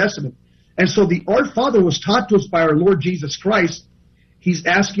the New Testament. And so the Our Father was taught to us by our Lord Jesus Christ. He's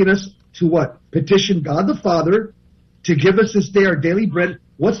asking us to what? Petition God the Father to give us this day our daily bread.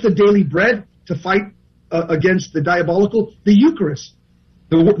 What's the daily bread? To fight against the diabolical? The Eucharist.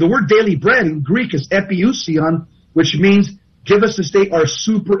 The word daily bread in Greek is epiousion, which means give us this day our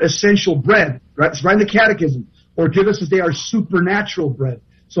super essential bread. Right? It's right in the Catechism. Or give us this day our supernatural bread.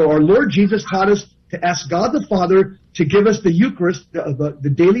 So our Lord Jesus taught us to ask God the Father to give us the Eucharist,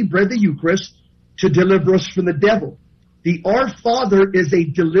 the daily bread, the Eucharist, to deliver us from the devil. The Our Father is a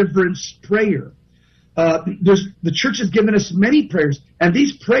deliverance prayer. The church has given us many prayers, and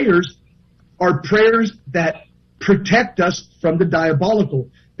these prayers are prayers that protect us from the diabolical.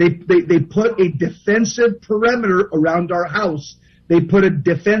 They put a defensive perimeter around our house. They put a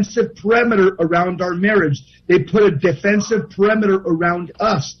defensive perimeter around our marriage. They put a defensive perimeter around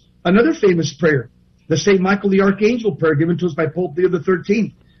us. Another famous prayer, the St. Michael the Archangel prayer given to us by Pope Leo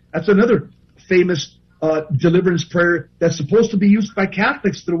XIII. That's another famous deliverance prayer that's supposed to be used by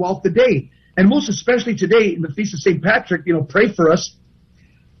Catholics throughout the day. And most especially today in the Feast of St. Patrick, pray for us.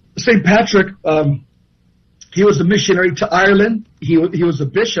 St. Patrick, he was a missionary to Ireland. He was a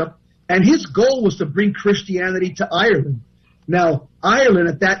bishop, and his goal was to bring Christianity to Ireland. Now, Ireland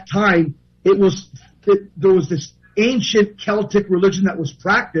at that time, there was this ancient Celtic religion that was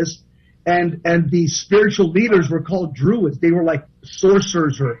practiced, and the spiritual leaders were called Druids. They were like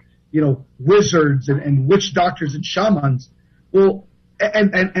sorcerers or wizards and witch doctors and shamans. Well,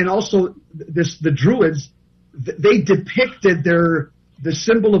 and also the Druids, they depicted the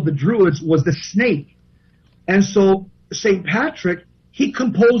symbol of the Druids was the snake. And so St. Patrick, he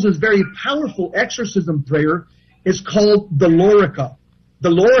composes very powerful exorcism prayer. It's called the Lorica. The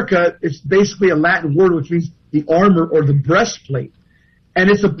Lorica is basically a Latin word which means the armor or the breastplate. And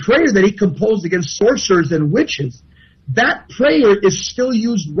it's a prayer that he composed against sorcerers and witches. That prayer is still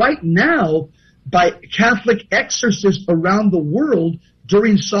used right now by Catholic exorcists around the world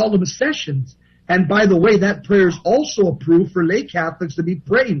during solemn sessions. And by the way, that prayer is also approved for lay Catholics to be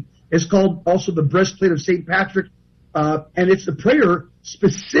praying. It's called also the breastplate of St. Patrick. And it's a prayer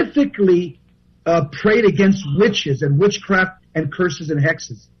specifically prayed against witches and witchcraft and curses and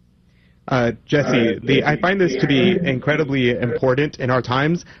hexes. Jesse, I find this to be incredibly important in our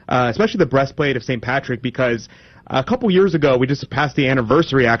times, especially the breastplate of St. Patrick, because a couple years ago, we just passed the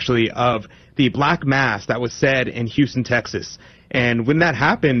anniversary, actually, of the Black Mass that was said in Houston, Texas. And when that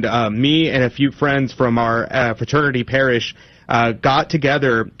happened, me and a few friends from our fraternity parish got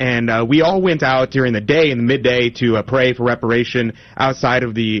together, and we all went out during the day, in the midday, to pray for reparation outside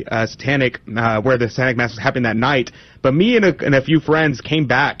of the satanic, where the satanic mass was happening that night. But me and a few friends came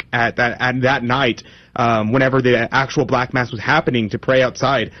back at that night, whenever the actual Black Mass was happening, to pray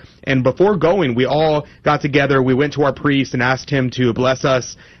outside. And before going, we all got together. We went to our priest and asked him to bless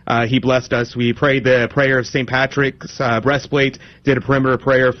us. He blessed us. We prayed the prayer of St. Patrick's breastplate, did a perimeter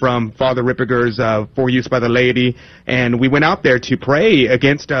prayer from Father Ripperger's For Use by the Laity, and we went out there to pray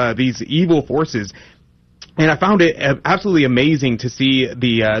against these evil forces. And I found it absolutely amazing to see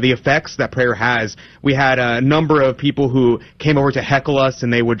the effects that prayer has. We had a number of people who came over to heckle us,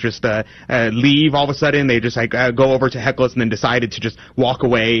 and they would just leave all of a sudden. They just go over to heckle us and then decided to just walk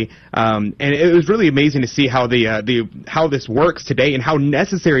away. And it was really amazing to see how how this works today and how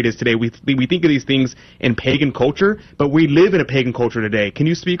necessary it is today. We think of these things in pagan culture, but we live in a pagan culture today. Can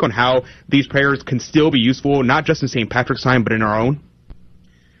you speak on how these prayers can still be useful, not just in St. Patrick's time, but in our own?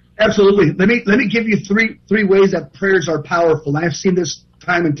 Absolutely. Let me give you three ways that prayers are powerful. I've seen this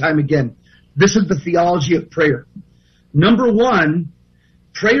time and time again. This is the theology of prayer. Number one,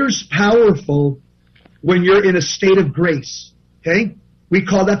 prayer's powerful when you're in a state of grace. Okay? We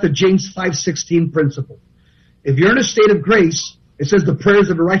call that the James 5:16 principle. If you're in a state of grace, it says the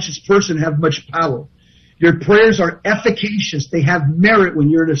prayers of a righteous person have much power. Your prayers are efficacious. They have merit when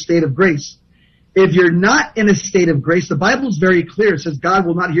you're in a state of grace. If you're not in a state of grace, the Bible is very clear. It says God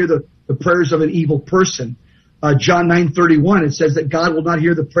will not hear the prayers of an evil person. John 9:31, it says that God will not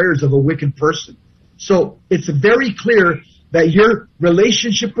hear the prayers of a wicked person. So it's very clear that your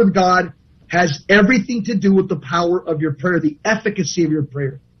relationship with God has everything to do with the power of your prayer, the efficacy of your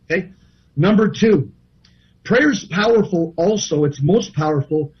prayer. Okay? Number 2, prayer is powerful also. It's most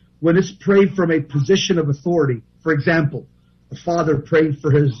powerful when it's prayed from a position of authority. For example, a father praying for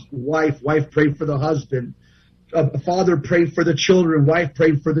his wife praying for the husband, a father praying for the children, wife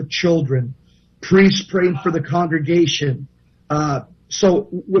praying for the children, priest praying for the congregation. So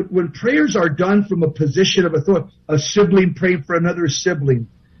when prayers are done from a position of authority, a sibling praying for another sibling,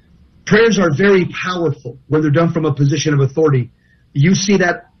 prayers are very powerful when they're done from a position of authority. You see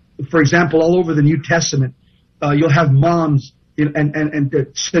that, for example, all over the New Testament. You'll have moms and the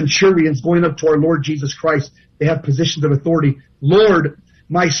centurions going up to our Lord Jesus Christ. They have positions of authority. Lord,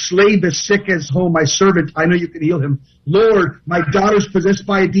 my slave is sick at home. My servant, I know you can heal him. Lord, my daughter's possessed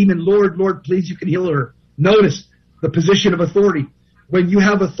by a demon. Lord, please, you can heal her. Notice the position of authority. When you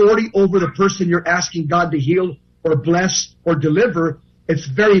have authority over the person you're asking God to heal or bless or deliver, it's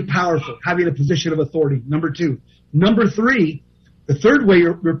very powerful, having a position of authority. Number 2. Number 3, the third way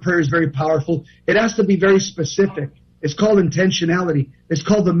your prayer is very powerful, it has to be very specific. It's called intentionality. It's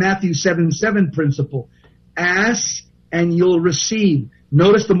called the Matthew 7:7 principle. Ask and you'll receive.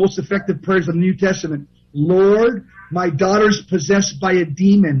 Notice the most effective prayers of the New Testament. Lord, my daughter's possessed by a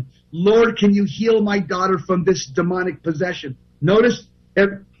demon. Lord, can you heal my daughter from this demonic possession? Notice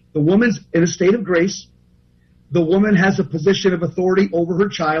the woman's in a state of grace. The woman has a position of authority over her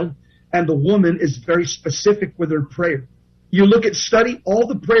child, and the woman is very specific with her prayer. You study all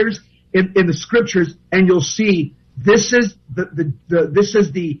the prayers in the scriptures, and you'll see this is the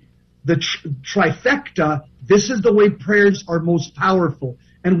trifecta. This is the way prayers are most powerful.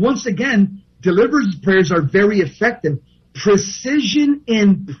 And once again, deliverance prayers are very effective. Precision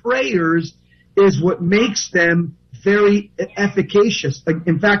in prayers is what makes them very efficacious.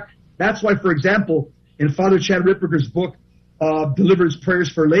 In fact, that's why, for example, in Father Chad Ripperger's book, Deliverance Prayers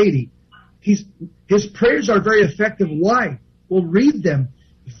for Lady, his prayers are very effective. Why? Well, read them.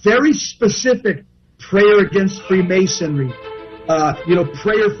 Very specific prayer against Freemasonry,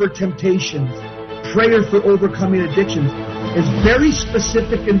 prayer for temptations, prayer for overcoming addictions. Is very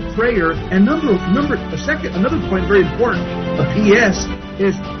specific in prayer. And another point very important, a P.S.,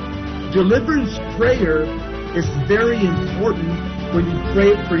 is deliverance prayer is very important when you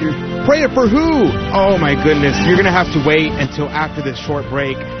pray for your... Pray it for who? Oh my goodness, you're going to have to wait until after this short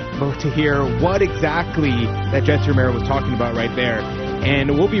break to hear what exactly that Jesse Romero was talking about right there. And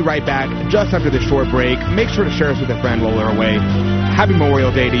we'll be right back just after this short break. Make sure to share us with a friend while we're away. Happy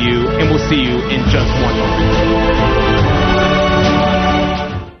Memorial Day to you, and we'll see you in just one moment.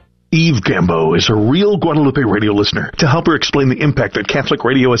 Eve Gambo is a real Guadalupe Radio listener. To help her explain the impact that Catholic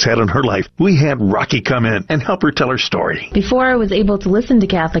radio has had on her life, we had Rocky come in and help her tell her story. Before I was able to listen to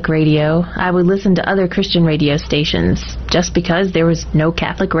Catholic radio, I would listen to other Christian radio stations, just because there was no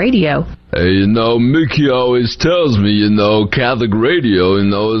Catholic radio. Hey, Mickey always tells me, Catholic radio,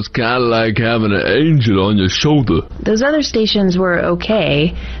 is kind of like having an angel on your shoulder. Those other stations were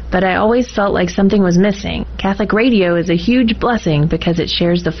okay, but I always felt like something was missing. Catholic radio is a huge blessing because it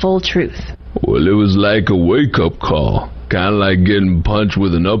shares the full truth. Well, it was like a wake-up call, kind of like getting punched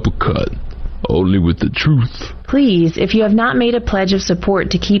with an uppercut, only with the truth. Please, if you have not made a pledge of support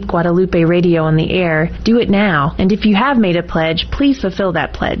to keep Guadalupe Radio on the air, do it now. And if you have made a pledge, please fulfill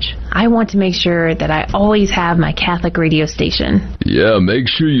that pledge. I want to make sure that I always have my Catholic radio station. Yeah, make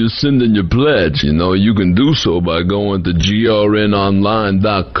sure you send in your pledge. You can do so by going to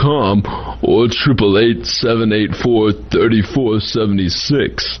grnonline.com or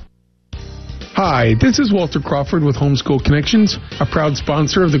 888-784-3476. Hi, this is Walter Crawford with Homeschool Connections, a proud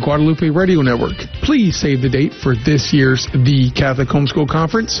sponsor of the Guadalupe Radio Network. Please save the date for this year's The Catholic Homeschool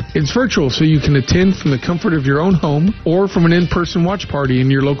Conference. It's virtual, so you can attend from the comfort of your own home or from an in-person watch party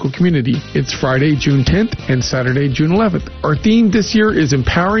in your local community. It's Friday, June 10th and Saturday, June 11th. Our theme this year is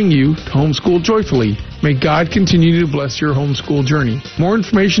empowering you to homeschool joyfully. May God continue to bless your homeschool journey. More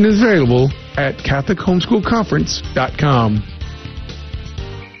information is available at CatholicHomeschoolConference.com.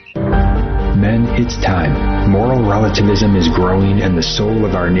 Men, it's time. Moral relativism is growing and the soul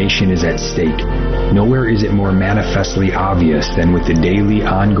of our nation is at stake. Nowhere is it more manifestly obvious than with the daily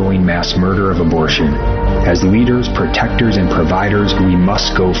ongoing mass murder of abortion. As leaders, protectors, and providers, we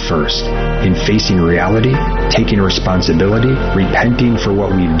must go first. In facing reality, taking responsibility, repenting for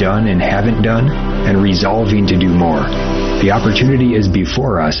what we've done and haven't done, and resolving to do more. The opportunity is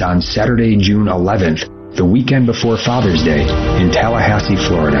before us on Saturday, June 11th, the weekend before Father's Day, in Tallahassee,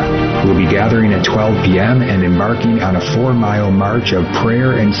 Florida. We'll be gathering at 12 p.m. and embarking on a 4-mile march of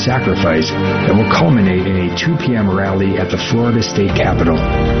prayer and sacrifice that will culminate in a 2 p.m. rally at the Florida State Capitol.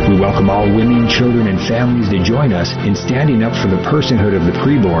 We welcome all women, children, and families to join us in standing up for the personhood of the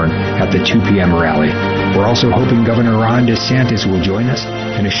preborn at the 2 p.m. rally. We're also hoping Governor Ron DeSantis will join us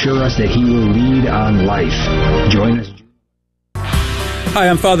and assure us that he will lead on life. Join us. Hi,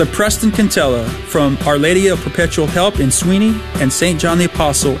 I'm Father Preston Cantella from Our Lady of Perpetual Help in Sweeney and St. John the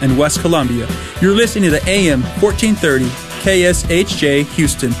Apostle in West Columbia. You're listening to the AM 1430 KSHJ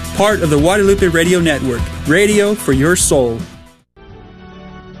Houston, part of the Guadalupe Radio Network. Radio for your soul.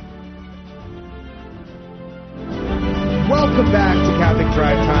 Welcome back to Catholic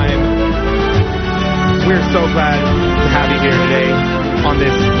Drive Time. We're so glad to have you here today on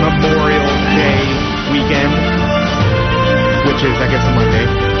this Memorial Day weekend, which is, I guess, a Monday,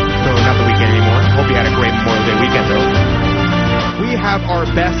 so not the weekend anymore. Hope you had a great Memorial Day weekend, though. We have our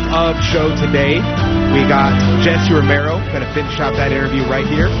best of show today. We got Jesse Romero, going to finish out that interview right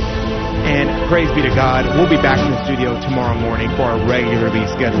here. And praise be to God, we'll be back in the studio tomorrow morning for our regularly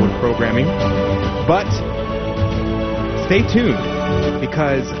scheduled programming. But stay tuned,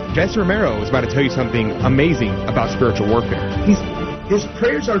 because Jesse Romero is about to tell you something amazing about spiritual warfare. His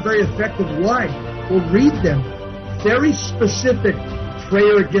prayers are very effective. Why? Well, read them. Very specific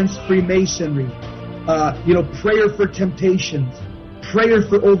prayer against Freemasonry, prayer for temptations, prayer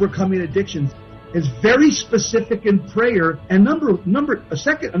for overcoming addictions. Is very specific in prayer. And another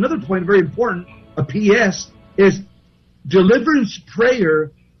point, very important, a PS, is deliverance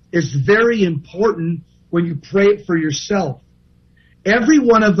prayer is very important when you pray it for yourself. Every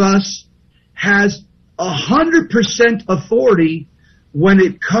one of us has 100% authority when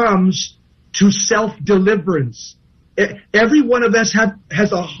it comes to self-deliverance. Every one of us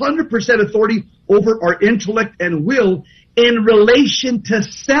has 100% authority over our intellect and will in relation to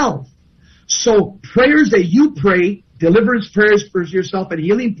self. So prayers that you pray, deliverance prayers for yourself and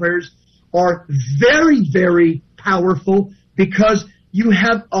healing prayers, are very, very powerful because you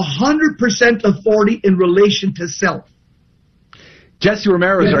have 100% authority in relation to self. Jesse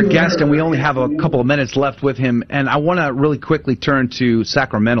Romero is our guest, and we only have a couple of minutes left with him. And I want to really quickly turn to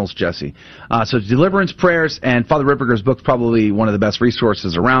sacramentals, Jesse. So deliverance prayers, and Father Ripperger's book's probably one of the best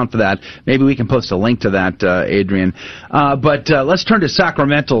resources around for that. Maybe we can post a link to that, Adrian. But let's turn to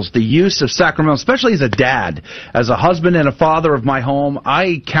sacramentals, the use of sacramentals, especially as a dad, as a husband and a father of my home.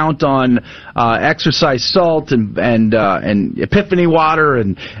 I count on exercise salt and Epiphany water,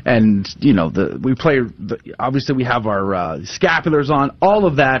 and obviously we have our scapulars on, all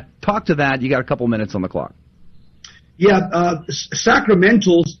of that. Talk to that. You got a couple minutes on the clock. Yeah,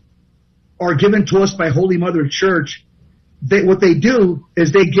 sacramentals are given to us by Holy Mother Church. What they do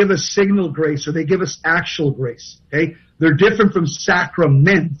is they give us signal grace, or they give us actual grace. Okay, they're different from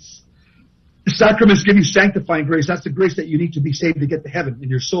sacraments. Sacraments give you sanctifying grace. That's the grace that you need to be saved to get to heaven in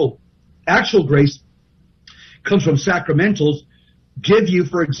your soul. Actual grace comes from sacramentals.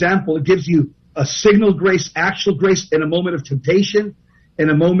 For example, it gives you a signal grace, actual grace in a moment of temptation, in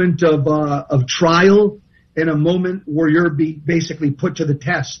a moment of trial, in a moment where you're basically put to the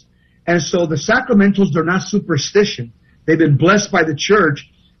test. And so the sacramentals, they're not superstition. They've been blessed by the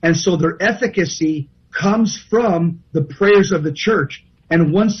church, and so their efficacy comes from the prayers of the church.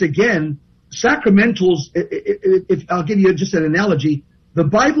 And once again, sacramentals, if I'll give you just an analogy, the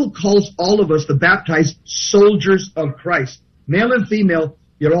Bible calls all of us, the baptized, soldiers of Christ. Male and female,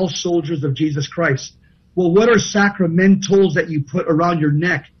 you're all soldiers of Jesus Christ. Well, what are sacramentals that you put around your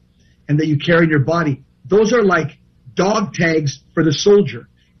neck and that you carry in your body? Those are like dog tags for the soldier.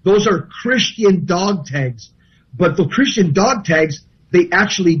 Those are Christian dog tags. But the Christian dog tags, they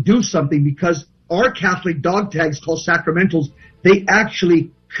actually do something, because our Catholic dog tags called sacramentals, they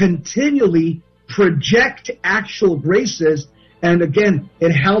actually continually project actual graces. And again,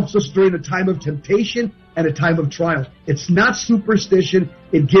 it helps us during a time of temptation and a time of trial. It's not superstition.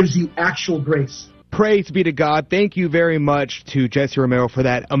 It gives you actual grace. Praise be to God. Thank you very much to Jesse Romero for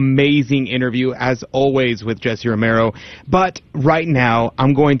that amazing interview, as always with Jesse Romero. But right now,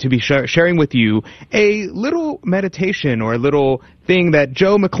 I'm going to be sharing with you a little meditation, or a little thing that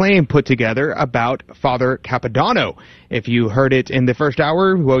Joe McClain put together about Father Capodanno. If you heard it in the first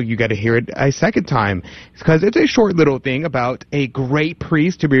hour, well, you got to hear it a second time, because it's a short little thing about a great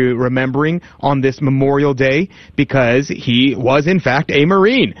priest to be remembering on this Memorial Day, because he was, in fact, a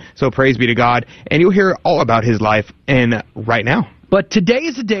Marine. So praise be to God. And you'll hear all about his life right now. But today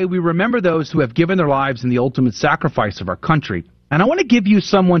is the day we remember those who have given their lives in the ultimate sacrifice of our country. And I want to give you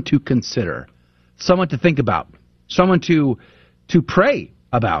someone to consider, someone to think about, someone to pray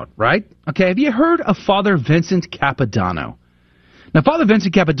about, right? Okay, have you heard of Father Vincent Capodanno? Now, Father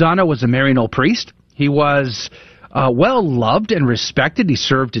Vincent Capodanno was a Maryknoll priest. He was well loved and respected. He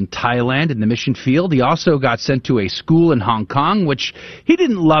served in Thailand in the mission field. He also got sent to a school in Hong Kong, which he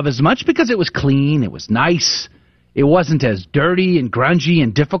didn't love as much because it was clean, it was nice. It wasn't as dirty and grungy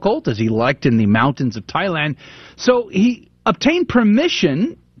and difficult as he liked in the mountains of Thailand. So he obtained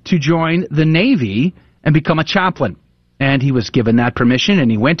permission to join the Navy and become a chaplain. And he was given that permission,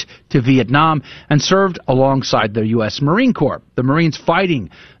 and he went to Vietnam and served alongside the U.S. Marine Corps, the Marines fighting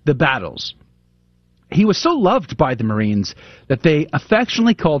the battles. He was so loved by the Marines that they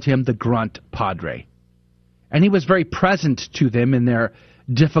affectionately called him the Grunt Padre. And he was very present to them in their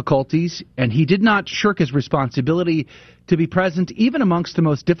difficulties, and he did not shirk his responsibility to be present even amongst the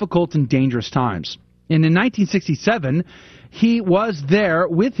most difficult and dangerous times. And in 1967, he was there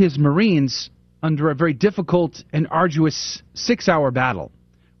with his Marines under a very difficult and arduous 6-hour battle,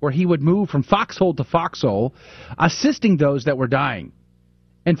 where he would move from foxhole to foxhole, assisting those that were dying.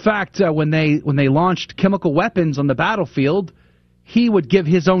 In fact, when they launched chemical weapons on the battlefield, he would give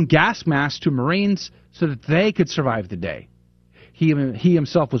his own gas mask to Marines so that they could survive the day. He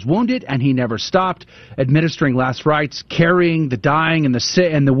himself was wounded, and he never stopped administering last rites, carrying the dying and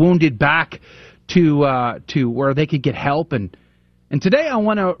the wounded back to where they could get help. And today I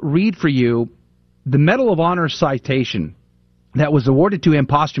want to read for you the Medal of Honor citation that was awarded to him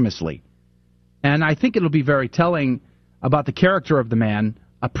posthumously. And I think it'll be very telling about the character of the man,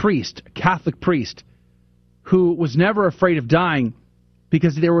 a priest, a Catholic priest, who was never afraid of dying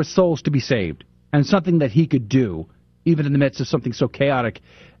because there were souls to be saved, and something that he could do, even in the midst of something so chaotic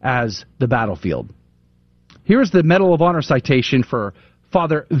as the battlefield. Here's the Medal of Honor citation for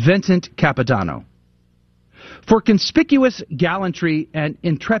Father Vincent Capodanno. For conspicuous gallantry and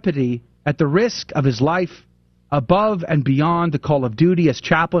intrepidity at the risk of his life, above and beyond the call of duty as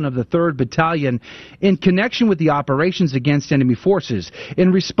chaplain of the 3rd Battalion, in connection with the operations against enemy forces,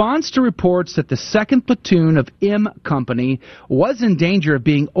 in response to reports that the 2nd Platoon of M Company was in danger of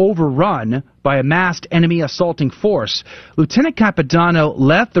being overrun by a massed enemy assaulting force, Lieutenant Capodanno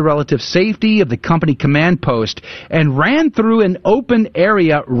left the relative safety of the company command post and ran through an open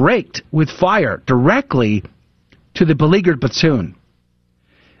area raked with fire directly to the beleaguered platoon.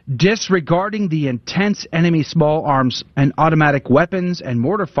 Disregarding the intense enemy small arms and automatic weapons and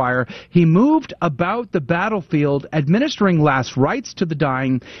mortar fire, he moved about the battlefield, administering last rites to the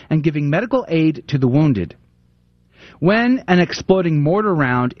dying and giving medical aid to the wounded. When an exploding mortar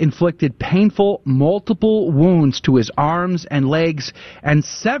round inflicted painful multiple wounds to his arms and legs and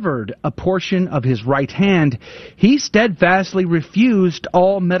severed a portion of his right hand, he steadfastly refused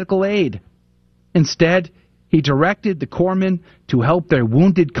all medical aid. Instead, he directed the corpsmen to help their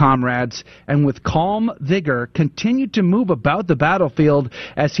wounded comrades, and with calm vigor continued to move about the battlefield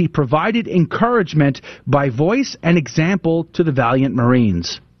as he provided encouragement by voice and example to the valiant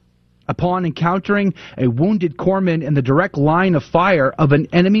Marines. Upon encountering a wounded corpsman in the direct line of fire of an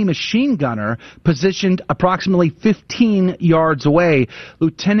enemy machine gunner positioned approximately 15 yards away,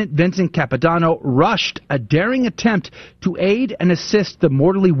 Lieutenant Vincent Capodanno rushed a daring attempt to aid and assist the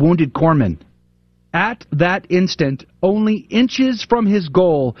mortally wounded corpsman. At that instant, only inches from his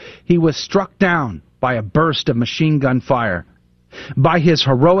goal, he was struck down by a burst of machine gun fire. By his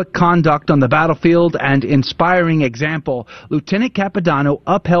heroic conduct on the battlefield and inspiring example, Lieutenant Capodanno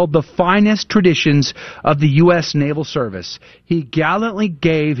upheld the finest traditions of the U.S. Naval Service. He gallantly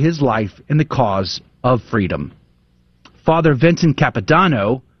gave his life in the cause of freedom. Father Vincent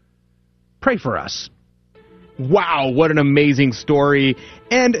Capodanno, pray for us. Wow, what an amazing story.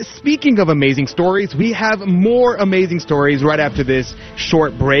 And speaking of amazing stories, we have more amazing stories right after this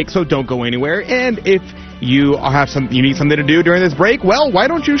short break, so don't go anywhere. And if you need something to do during this break, well, why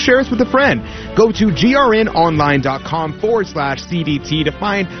don't you share us with a friend? Go to grnonline.com/CDT to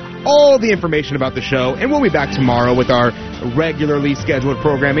find all the information about the show, and we'll be back tomorrow with our regularly scheduled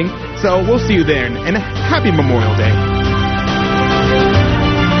programming. So we'll see you then, and happy Memorial Day.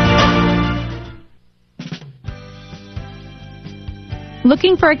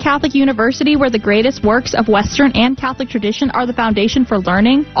 Looking for a Catholic university where the greatest works of Western and Catholic tradition are the foundation for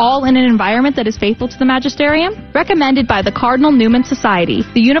learning, all in an environment that is faithful to the magisterium? Recommended by the Cardinal Newman Society,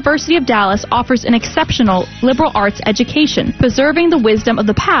 the University of Dallas offers an exceptional liberal arts education, preserving the wisdom of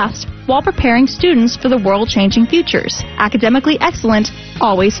the past while preparing students for the world-changing futures. Academically excellent,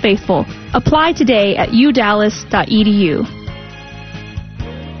 always faithful. Apply today at udallas.edu.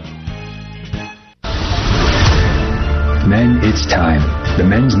 Men, it's time. The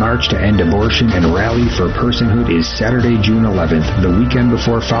Men's March to End Abortion and Rally for Personhood is Saturday, June 11th, the weekend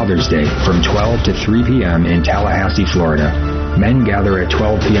before Father's Day, from 12 to 3 p.m. in Tallahassee, Florida. Men gather at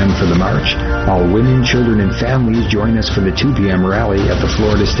 12 p.m. for the march. All women, children, and families join us for the 2 p.m. rally at the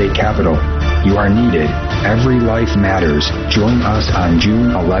Florida State Capitol. You are needed. Every life matters. Join us on June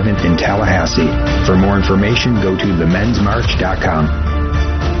 11th in Tallahassee. For more information, go to themensmarch.com.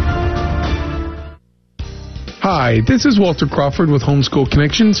 Hi, this is Walter Crawford with Homeschool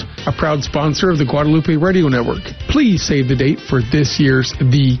Connections, a proud sponsor of the Guadalupe Radio Network. Please save the date for this year's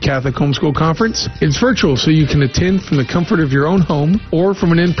The Catholic Homeschool Conference. It's virtual, so you can attend from the comfort of your own home or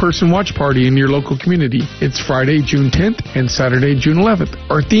from an in-person watch party in your local community. It's Friday, June 10th and Saturday, June 11th.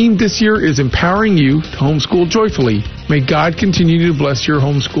 Our theme this year is empowering you to homeschool joyfully. May God continue to bless your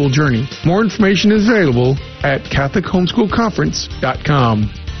homeschool journey. More information is available at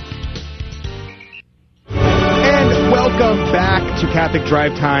CatholicHomeschoolConference.com. Welcome back to Catholic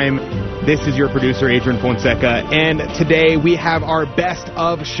Drive Time. This is your producer, Adrian Fonseca, and today we have our best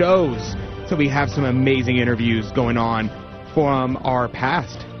of shows. So we have some amazing interviews going on from our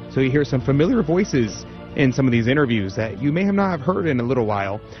past. So you hear some familiar voices in some of these interviews that you may have not heard in a little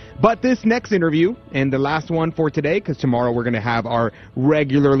while. But this next interview, and the last one for today, because tomorrow we're going to have our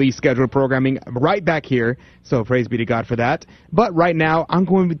regularly scheduled programming right back here, so praise be to God for that. But right now, I'm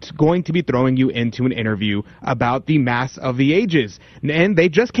going to be throwing you into an interview about the Mass of the Ages. And they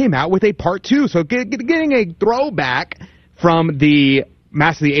just came out with a part 2, so getting a throwback from the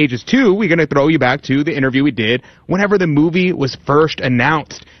Mass of the Ages 2, we're going to throw you back to the interview we did whenever the movie was first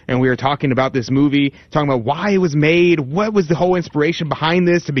announced. And we were talking about this movie, talking about why it was made, what was the whole inspiration behind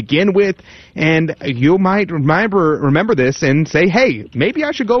this to begin with. And you might remember this and say, hey, maybe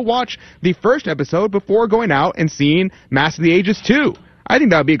I should go watch the first episode before going out and seeing Mass of the Ages 2. I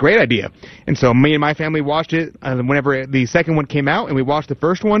think that would be a great idea. And so me and my family watched it whenever the second one came out, and we watched the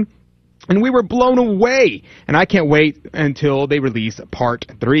first one. And we were blown away, and I can't wait until they release part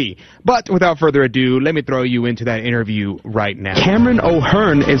 3. But without further ado, let me throw you into that interview right now. Cameron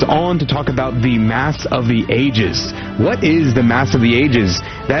O'Hearn is on to talk about the Mass of the Ages. What is the Mass of the Ages?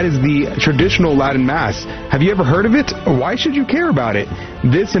 That is the traditional Latin Mass. Have you ever heard of it? Why should you care about it?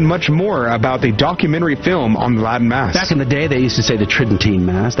 This and much more about the documentary film on the Latin Mass. Back in the day, they used to say the Tridentine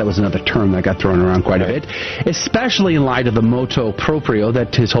Mass. That was another term that got thrown around quite a bit, especially in light of the motu proprio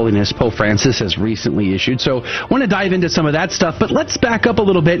that His Holiness Pope Francis has recently issued. So I want to dive into some of that stuff, but let's back up a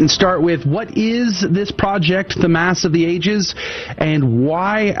little bit and start with what is this project, the Mass of the Ages, and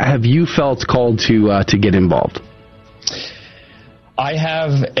why have you felt called to get involved? I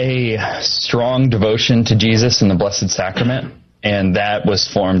have a strong devotion to Jesus and the Blessed Sacrament, and that was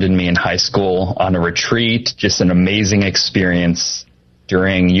formed in me in high school on a retreat, just an amazing experience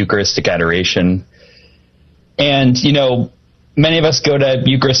during Eucharistic adoration. And, you know, many of us go to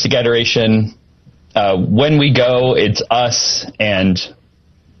Eucharistic adoration. When we go, it's us and,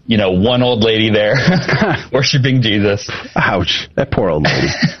 you know, one old lady there worshiping Jesus. Ouch. That poor old lady.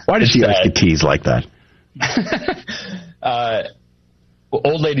 Why does she like to tease like that?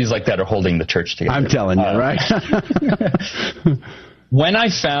 Old ladies like that are holding the church together. I'm telling you, right? When I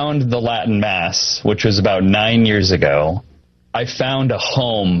found the Latin Mass, which was about 9 years ago, I found a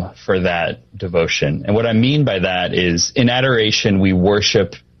home for that devotion. And what I mean by that is in adoration, we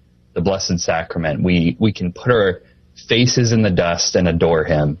worship the Blessed Sacrament. We can put our faces in the dust and adore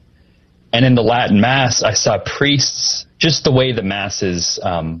him. And in the Latin Mass, I saw priests, just the way the Mass is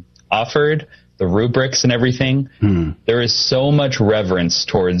offered, the rubrics and everything. There is so much reverence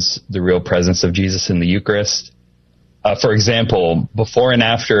towards the real presence of Jesus in the Eucharist. For example, before and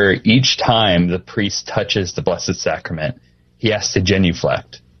after each time the priest touches the Blessed Sacrament, he has to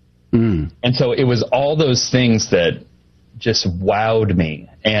genuflect. And so it was all those things that just wowed me.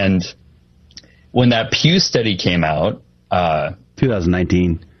 And when that Pew study came out,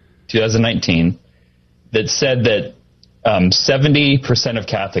 2019, that said that 70% of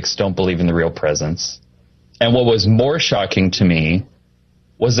Catholics don't believe in the real presence. And what was more shocking to me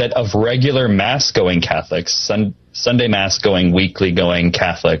was that of regular Mass-going Catholics, Sunday Mass-going, weekly-going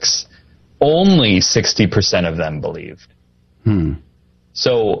Catholics, only 60% of them believed.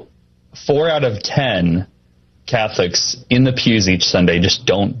 So 4 out of 10 Catholics in the pews each Sunday just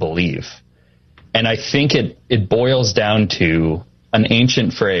don't believe. And I think it boils down to an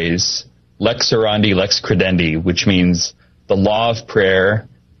ancient phrase, lex orandi, lex credendi, which means the law of prayer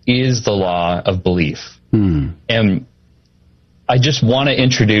is the law of belief. And I just want to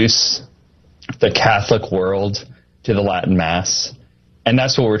introduce the Catholic world to the Latin Mass. And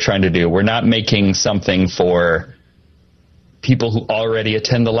that's what we're trying to do. We're not making something for people who already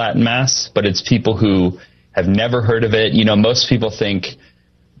attend the Latin Mass, but it's people who have never heard of it. You know, most people think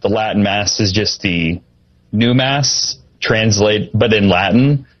the Latin Mass is just the new Mass, but in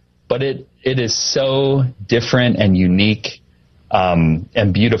Latin. But it is so different and unique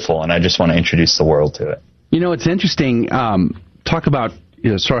and beautiful, and I just want to introduce the world to it. You know, it's interesting. Talk about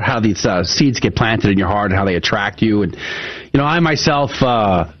sort of how these seeds get planted in your heart and how they attract you. And I myself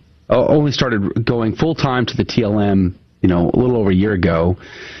only started going full time to the TLM, a little over a year ago.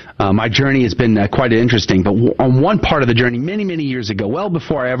 My journey has been quite interesting, but on one part of the journey, many, many years ago, well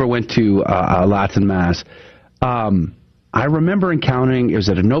before I ever went to a Latin Mass, I remember encountering, it was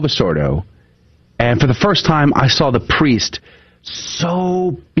at a Novus Ordo, and for the first time I saw the priest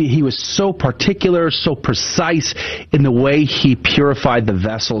he was so particular, so precise in the way he purified the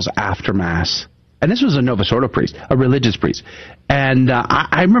vessels after Mass. And this was a Novus Ordo priest, a religious priest. And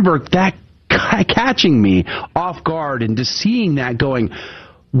I remember that catching me off guard and just seeing that going,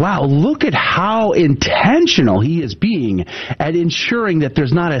 wow, look at how intentional he is being at ensuring that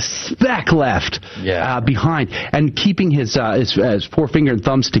there's not a speck left behind, and keeping his forefinger and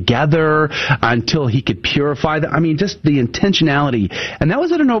thumbs together until he could purify them. I mean, just the intentionality. And that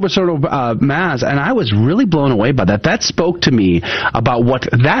was at a Novus Ordo Mass, and I was really blown away by that. That spoke to me about what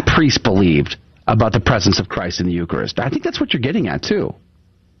that priest believed about the presence of Christ in the Eucharist. I think that's what you're getting at, too.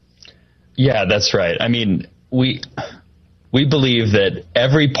 Yeah, that's right. I mean, we believe that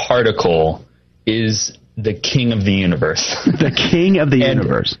every particle is the king of the universe. The king of the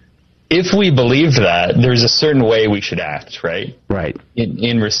universe. If we believe that, there's a certain way we should act, right? Right.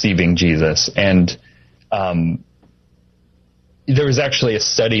 In receiving Jesus. And there was actually a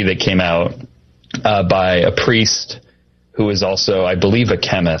study that came out by a priest who is also, I believe, a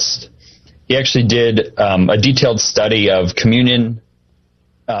chemist. He actually did a detailed study of communion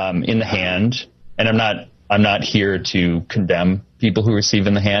in the hand. And I'm not here to condemn people who receive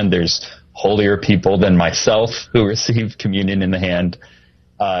in the hand. There's holier people than myself who receive communion in the hand.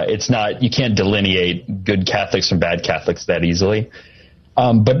 You can't delineate good Catholics from bad Catholics that easily.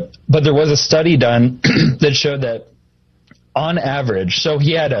 But there was a study done that showed that on average, so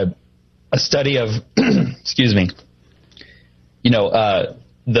he had a study of, excuse me,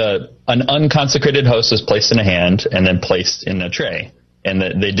 an unconsecrated host was placed in a hand and then placed in a tray. And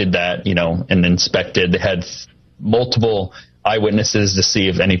they did that, and inspected. They had multiple eyewitnesses to see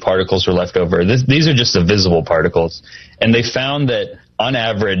if any particles were left over. These are just the visible particles. And they found that, on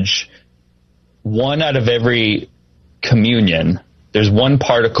average, 1 out of every communion, there's 1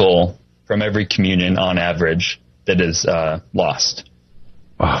 particle from every communion, on average, that is lost.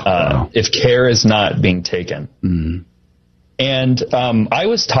 If care is not being taken. Mm-hmm. And I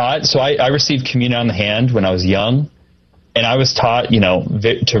was taught, so I received communion on the hand when I was young. And I was taught,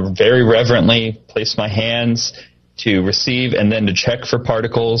 to very reverently place my hands to receive and then to check for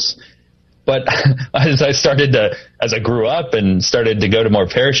particles. But as I grew up and started to go to more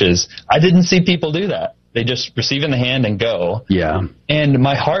parishes, I didn't see people do that. They just receive in the hand and go. Yeah. And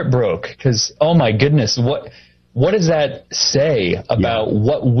my heart broke because, oh my goodness, what does that say about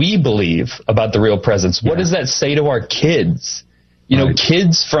what we believe about the real presence? What does that say to our kids?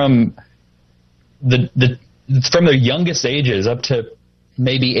 Kids from from their youngest ages up to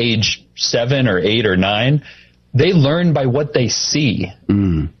maybe age 7 or 8 or 9, they learn by what they see.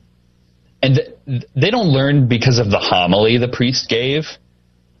 Mm. And they don't learn because of the homily the priest gave.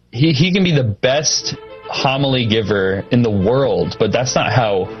 He can be the best homily giver in the world, but that's not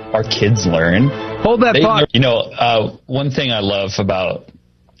how our kids learn. Hold that thought. One thing I love about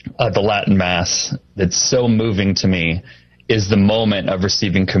the Latin Mass that's so moving to me is the moment of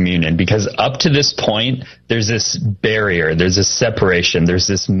receiving communion, because up to this point, there's this barrier, there's this separation, there's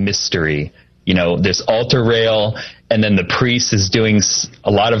this mystery, this altar rail, and then the priest is doing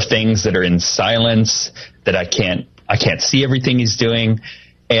a lot of things that are in silence, that I can't see everything he's doing.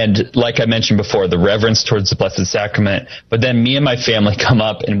 And like I mentioned before, the reverence towards the Blessed Sacrament, but then me and my family come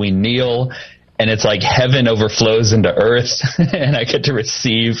up and we kneel, and it's like heaven overflows into earth, and I get to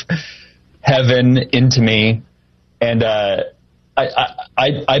receive heaven into me. And I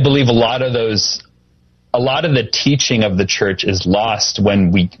believe a lot of the teaching of the Church is lost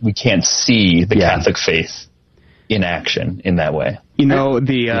when we can't see the Catholic faith in action in that way. I've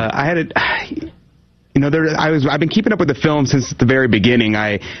been keeping up with the film since the very beginning.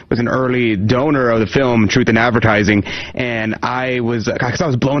 I was an early donor of the film Truth in Advertising, and I was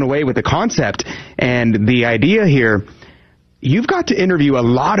blown away with the concept and the idea here. You've got to interview a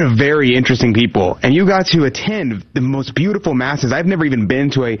lot of very interesting people, and you got to attend the most beautiful masses. I've never even been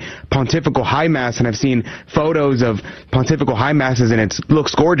to a Pontifical High Mass, and I've seen photos of Pontifical High Masses, and it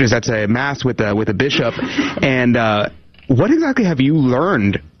looks gorgeous. That's a Mass with a bishop. And what exactly have you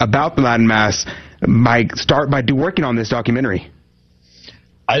learned about the Latin Mass by working on this documentary?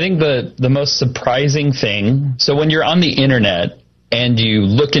 I think the most surprising thing, so when you're on the internet and you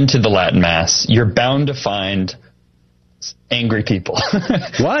look into the Latin Mass, you're bound to find angry people.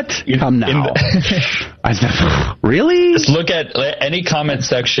 What? Come now. Really? Just look at any comment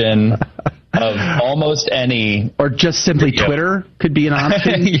section of almost any. Or just simply Twitter could be an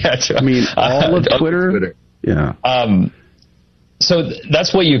option. Yeah, true. I mean, all of Twitter. Yeah. So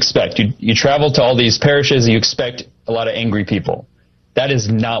that's what you expect. You travel to all these parishes, and you expect a lot of angry people. That is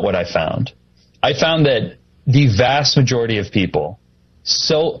not what I found. I found that the vast majority of people,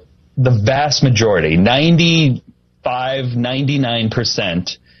 the vast majority,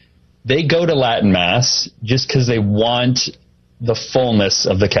 99%, they go to Latin Mass just because they want the fullness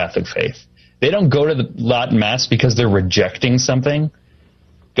of the Catholic faith. They don't go to the Latin Mass because they're rejecting something.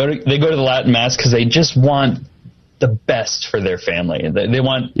 They go to the Latin Mass because they just want the best for their family. They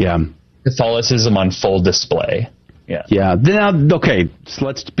want Catholicism on full display. Yeah. Yeah. Now, okay, so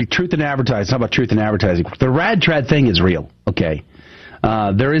let's be truth in advertising. How about truth in advertising? The rad trad thing is real, okay?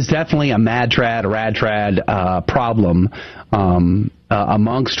 There is definitely a rad trad problem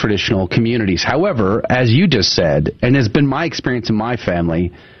amongst traditional communities. However, as you just said, and has been my experience in my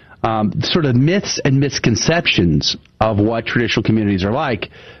family, sort of myths and misconceptions of what traditional communities are like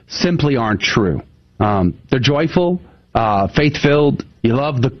simply aren't true. They're joyful, faith-filled. You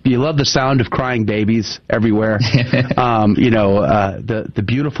love the sound of crying babies everywhere. The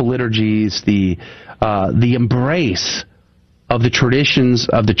beautiful liturgies, the embrace of the traditions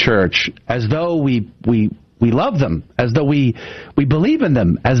of the church, as though we love them, as though we believe in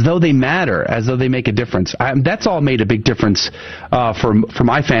them, as though they matter, as though they make a difference. That's all made a big difference for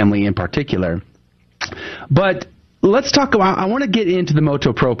my family in particular. But let's talk about, I want to get into the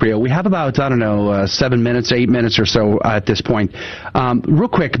motu proprio. We have about, 8 minutes or so at this point. Real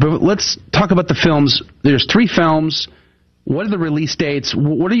quick, but let's talk about the films. There's 3 films. What are the release dates?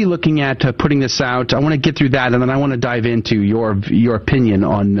 What are you looking at putting this out? I want to get through that, and then I want to dive into your opinion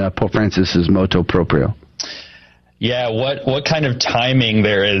on Pope Francis's motu proprio. Yeah, what kind of timing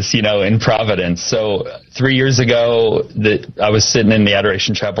there is, in Providence. So 3 years ago, I was sitting in the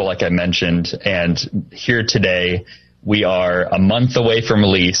Adoration Chapel, like I mentioned, and here today, we are a month away from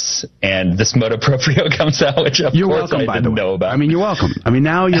release, and this motu proprio comes out, which of course I didn't know about. I mean, you're welcome. I mean,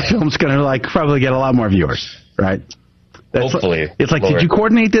 now your film's going to probably get a lot more viewers, right? Hopefully. It's like, did you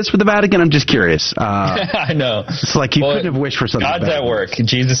coordinate this with the Vatican? I'm just curious. I know. It's like you couldn't have wished for something God's better. at work.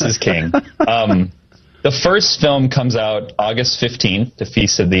 Jesus is king. The first film comes out August 15th, the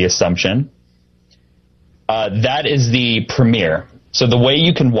Feast of the Assumption. That is the premiere. So the way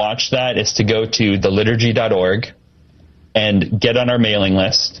you can watch that is to go to theliturgy.org and get on our mailing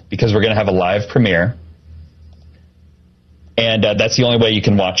list, because we're going to have a live premiere. And that's the only way you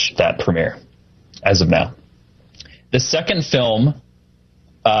can watch that premiere as of now. The second film,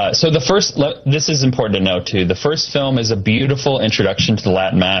 this is important to note too, the first film is a beautiful introduction to the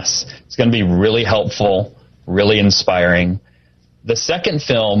Latin Mass. It's going to be really helpful, really inspiring. The second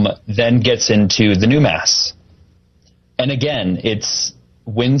film then gets into the new Mass. And again, it's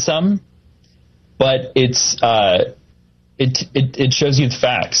winsome, but it shows you the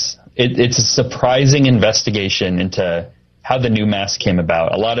facts. It's a surprising investigation into how the new Mass came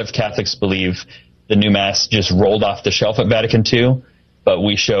about. A lot of Catholics believe the new Mass just rolled off the shelf at Vatican II, but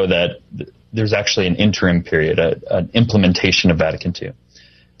we show that there's actually an interim period, an implementation of Vatican II.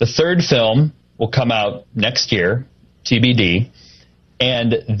 The third film will come out next year, TBD,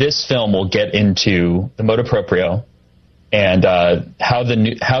 and this film will get into the motu proprio and how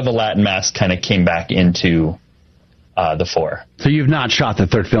the Latin Mass kind of came back into the fore. So you've not shot the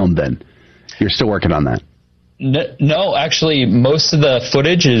third film then? You're still working on that? No, actually, most of the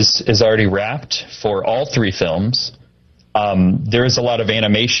footage is already wrapped for all 3 films. There is a lot of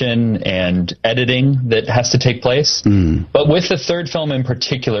animation and editing that has to take place. But with the third film in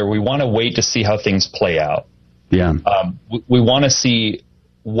particular, we want to wait to see how things play out. Yeah. We want to see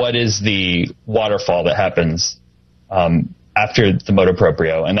what is the waterfall that happens after the motu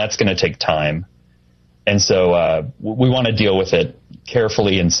proprio, and that's going to take time. And so we want to deal with it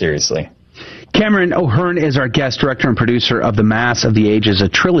carefully and seriously. Cameron O'Hearn is our guest director and producer of The Mass of the Ages, a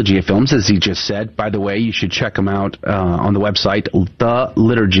trilogy of films, as he just said. By the way, you should check them out on the website,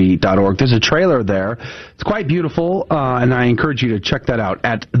 theliturgy.org. There's a trailer there. It's quite beautiful, and I encourage you to check that out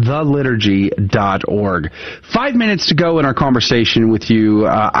at theliturgy.org. 5 minutes to go in our conversation with you.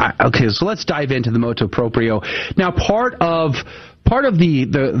 Okay, so let's dive into the motu proprio. Now, part of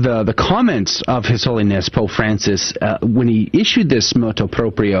the comments of His Holiness Pope Francis when he issued this motu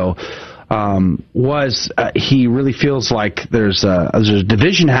proprio he really feels like there's a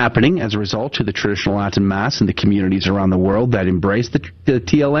division happening as a result to the traditional Latin Mass in the communities around the world that embrace the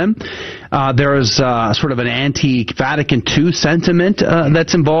TLM. There is sort of an anti-Vatican II sentiment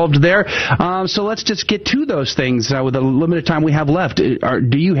that's involved there. So let's just get to those things with the limited time we have left.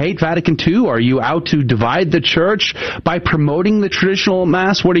 Do you hate Vatican II? Are you out to divide the church by promoting the traditional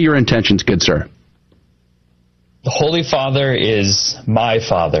Mass? What are your intentions, good sir? The Holy Father is my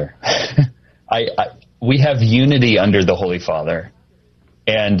father. We have unity under the Holy Father.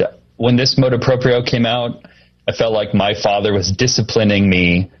 And when this motu proprio came out, I felt like my father was disciplining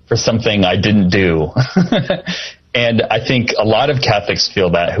me for something I didn't do. And I think a lot of Catholics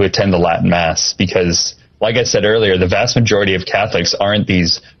feel that who attend the Latin Mass because, like I said earlier, the vast majority of Catholics aren't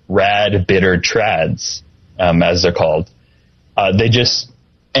these rad, bitter trads, as they're called.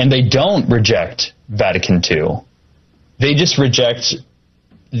 They don't reject Vatican II. They just reject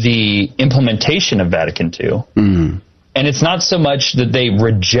the implementation of Vatican II. Mm. And it's not so much that they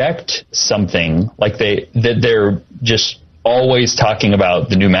reject something, like that they're just always talking about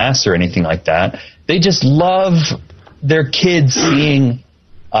the new Mass or anything like that. They just love their kids seeing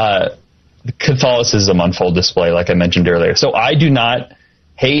Catholicism on full display, like I mentioned earlier. So I do not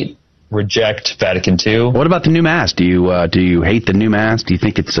reject Vatican II. What about the new Mass? Do you hate the new Mass? Do you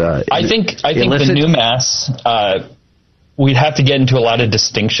think it's I think the new Mass, we'd have to get into a lot of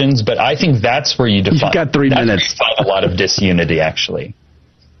distinctions, but I think that's where you define. You've got 3 minutes. You find a lot of disunity, actually.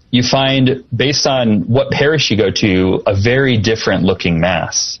 You find, based on what parish you go to, a very different looking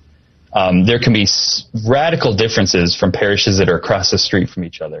Mass. There can be radical differences from parishes that are across the street from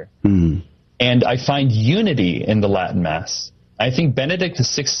each other. Mm. And I find unity in the Latin Mass. I think Benedict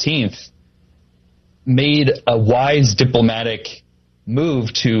XVI made a wise diplomatic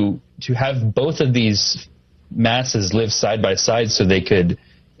move to have both of these Masses live side by side so they could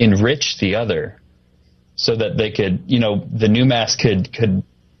enrich the other, so that they could, the new Mass could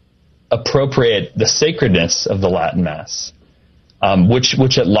appropriate the sacredness of the Latin Mass,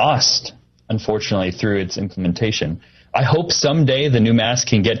 which it lost, unfortunately, through its implementation. I hope someday the new Mass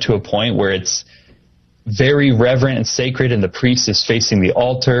can get to a point where it's very reverent and sacred and the priest is facing the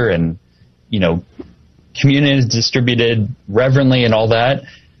altar and, communion is distributed reverently and all that.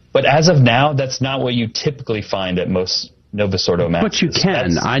 But as of now, that's not what you typically find at most Novus Ordo Masses. But you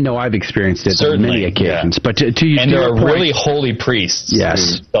can. I know I've experienced it on many occasions. Yeah. But there are really holy priests.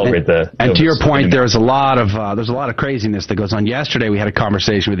 Yes. Who celebrate and to your point, there's a lot of craziness that goes on. Yesterday, we had a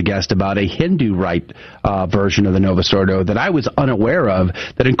conversation with a guest about a Hindu rite version of the Novus Ordo that I was unaware of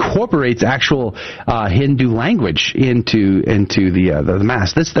that incorporates actual Hindu language into the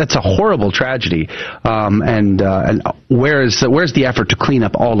Mass. That's a horrible tragedy. And where's the effort to clean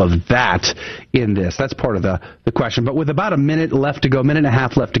up all of that in this? That's part of the question. But with about a minute and a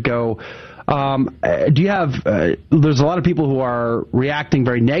half left to go, do you have, there's a lot of people who are reacting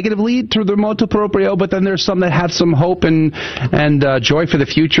very negatively to the motu proprio, but then there's some that have some hope and joy for the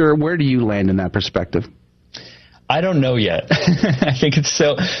future. Where do you land in that perspective? I don't know yet. I think it's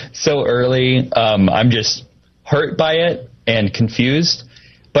so early. I'm just hurt by it and confused.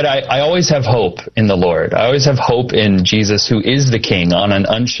 But I always have hope in the Lord. I always have hope in Jesus, who is the King on an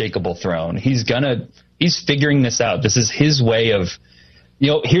unshakable throne. He's figuring this out. This is his way of,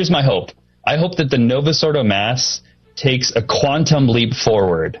 here's my hope. I hope that the Novus Ordo Mass takes a quantum leap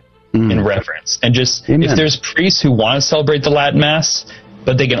forward in reverence. And just, Amen. If there's priests who want to celebrate the Latin Mass,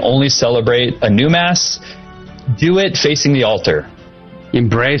 but they can only celebrate a new Mass, do it facing the altar.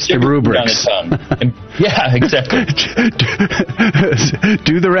 Embrace the rubrics. Yeah, exactly.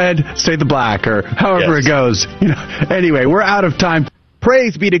 Do the red, say the black, or however it goes. Anyway, we're out of time.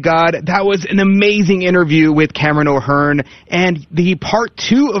 Praise be to God. That was an amazing interview with Cameron O'Hearn, and the part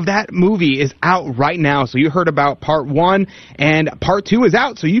 2 of that movie is out right now. So you heard about part 1, and part 2 is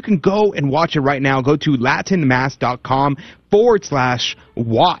out, so you can go and watch it right now. Go to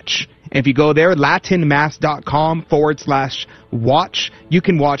latinmass.com/watch. And if you go there, latinmass.com/watch, you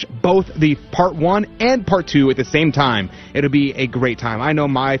can watch both the part 1 and part 2 at the same time. It'll be a great time. I know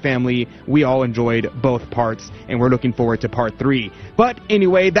my family, we all enjoyed both parts, and we're looking forward to part 3. But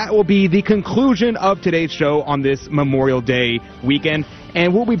anyway, that will be the conclusion of today's show on this Memorial Day weekend.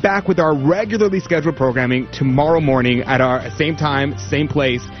 And we'll be back with our regularly scheduled programming tomorrow morning at our same time, same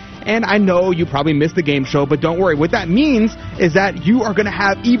place. And I know you probably missed the game show, but don't worry. What that means is that you are going to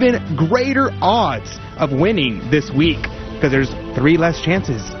have even greater odds of winning this week because there's 3 less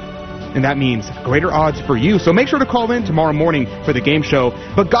chances. And that means greater odds for you. So make sure to call in tomorrow morning for the game show.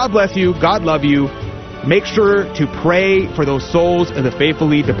 But God bless you. God love you. Make sure to pray for those souls of the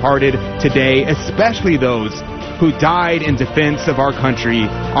faithfully departed today, especially those who died in defense of our country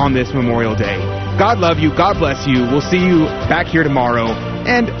on this Memorial Day. God love you. God bless you. We'll see you back here tomorrow.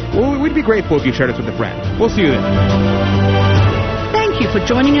 And we'd be grateful if you shared us with a friend. We'll see you then. Thank you for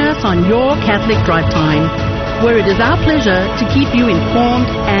joining us on Your Catholic Drive Time, where it is our pleasure to keep you informed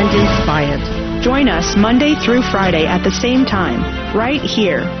and inspired. Join us Monday through Friday at the same time, right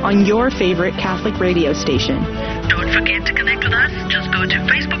here on your favorite Catholic radio station. Don't forget to connect with us. Just go to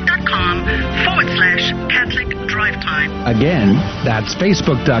facebook.com/Catholic Drive Time. Again, that's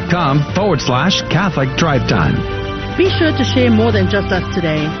facebook.com/Catholic Drive Time. Be sure to share more than just us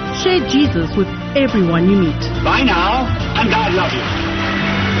today. Share Jesus with everyone you meet. Bye now, and God love you.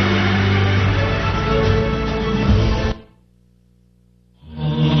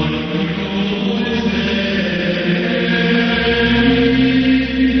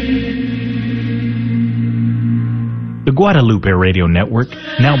 The Guadalupe Radio Network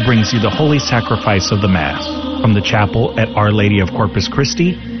now brings you the Holy Sacrifice of the Mass from the chapel at Our Lady of Corpus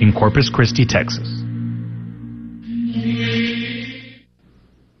Christi in Corpus Christi, Texas.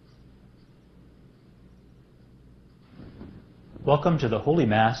 Welcome to the Holy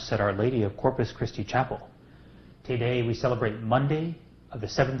Mass at Our Lady of Corpus Christi Chapel. Today we celebrate Monday of the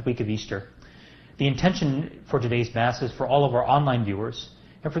 7th week of Easter. The intention for today's Mass is for all of our online viewers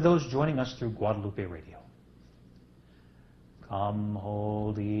and for those joining us through Guadalupe Radio. Come,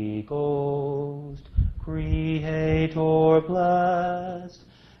 Holy Ghost, Creator blessed,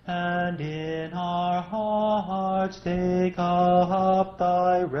 and in our hearts take up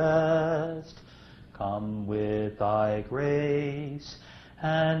thy rest. Come with thy grace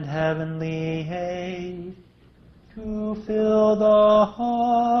and heavenly aid to fill the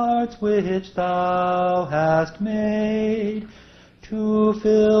hearts which thou hast made, to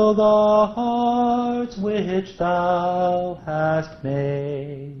fill the hearts which thou hast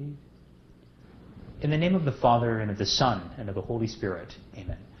made. In the name of the Father, and of the Son, and of the Holy Spirit.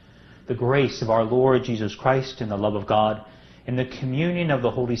 Amen. The grace of our Lord Jesus Christ, and the love of God, and the communion of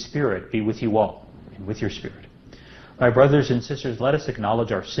the Holy Spirit be with you all, and with your spirit. My brothers and sisters, let us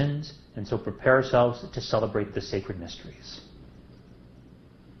acknowledge our sins, and so prepare ourselves to celebrate the sacred mysteries.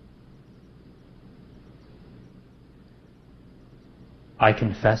 I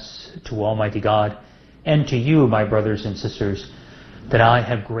confess to Almighty God, and to you, my brothers and sisters, that I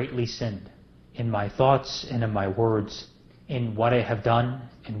have greatly sinned in my thoughts and in my words, in what I have done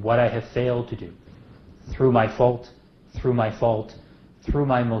and what I have failed to do, through my fault, through my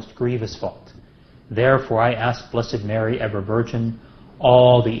most grievous fault. Therefore I ask Blessed Mary, ever Virgin,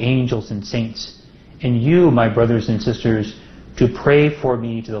 all the angels and saints, and you, my brothers and sisters, to pray for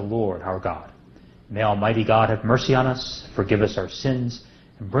me to the Lord our God. May Almighty God have mercy on us, forgive us our sins,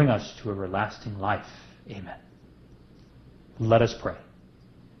 and bring us to everlasting life. Amen. Let us pray.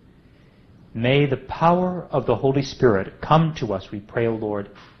 May the power of the Holy Spirit come to us, we pray, O Lord,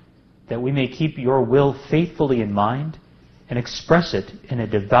 that we may keep your will faithfully in mind and express it in a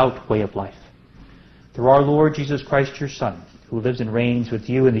devout way of life. Through our Lord Jesus Christ, your Son, who lives and reigns with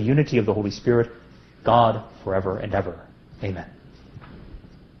you in the unity of the Holy Spirit, God, forever and ever. Amen.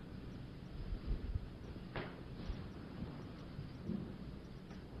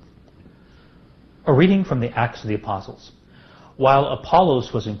 A reading from the Acts of the Apostles. While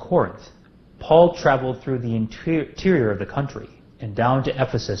Apollos was in Corinth, Paul traveled through the interior of the country and down to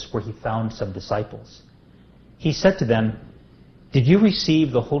Ephesus, where he found some disciples. He said to them, "Did you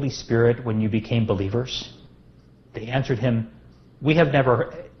receive the Holy Spirit when you became believers?" They answered him, "We have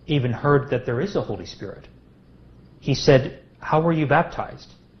never even heard that there is a Holy Spirit." He said, "How were you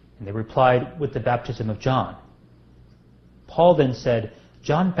baptized?" And they replied, "With the baptism of John." Paul then said,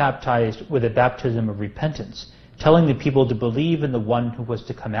 "John baptized with a baptism of repentance, telling the people to believe in the one who was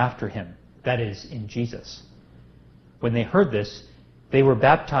to come after him, that is, in Jesus." When they heard this, they were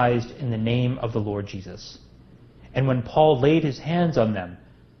baptized in the name of the Lord Jesus. And when Paul laid his hands on them,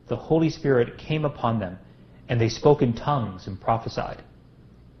 the Holy Spirit came upon them, and they spoke in tongues and prophesied.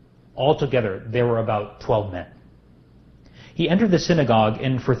 Altogether, there were about 12 men. He entered the synagogue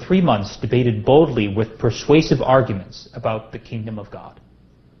and for 3 months debated boldly with persuasive arguments about the kingdom of God.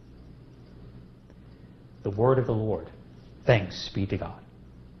 The word of the Lord. Thanks be to God.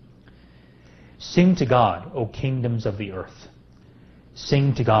 Sing to God, O kingdoms of the earth.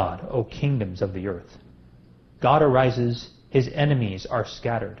 Sing to God, O kingdoms of the earth. God arises, his enemies are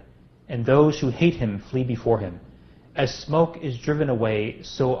scattered, and those who hate him flee before him. As smoke is driven away,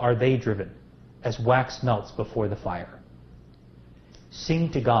 so are they driven, as wax melts before the fire. Sing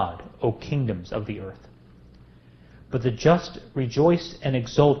to God, O kingdoms of the earth. But the just rejoice and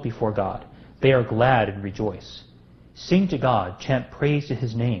exult before God. They are glad and rejoice. Sing to God, chant praise to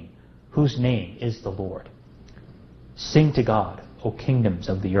his name, whose name is the Lord. Sing to God, O kingdoms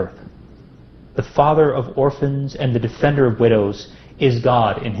of the earth. The father of orphans and the defender of widows is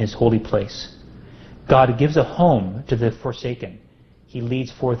God in his holy place. God gives a home to the forsaken. He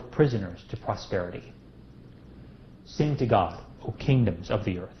leads forth prisoners to prosperity. Sing to God, O kingdoms of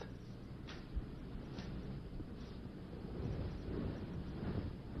the earth.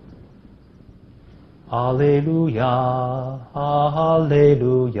 Alleluia,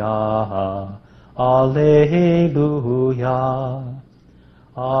 Alleluia, Alleluia,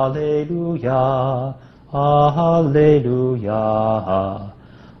 Alleluia, Alleluia,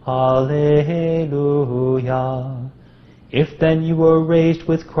 Alleluia. If then you were raised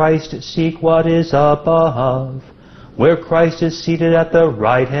with Christ, seek what is above, where Christ is seated at the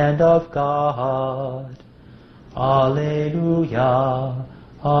right hand of God. Alleluia,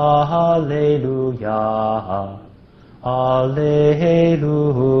 Alleluia, Alleluia.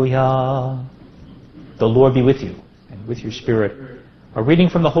 The Lord be with you, and with your spirit. A reading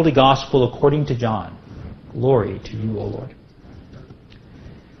from the Holy Gospel according to John. Glory to you, O Lord.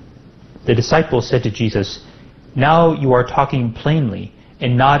 The disciples said to Jesus, "Now you are talking plainly,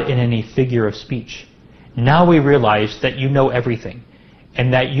 and not in any figure of speech. Now we realize that you know everything,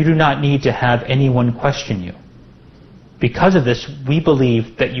 and that you do not need to have anyone question you. Because of this, we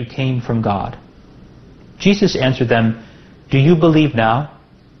believe that you came from God." Jesus answered them, "Do you believe now?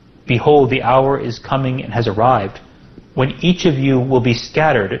 Behold, the hour is coming and has arrived, when each of you will be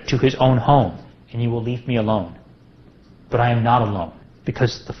scattered to his own home, and you will leave me alone. But I am not alone,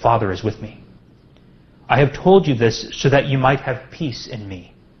 because the Father is with me. I have told you this so that you might have peace in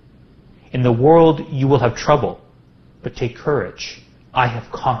me. In the world you will have trouble, but take courage. I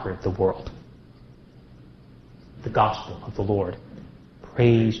have conquered the world." The Gospel of the Lord.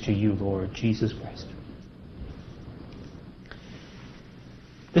 Praise to you, Lord Jesus Christ.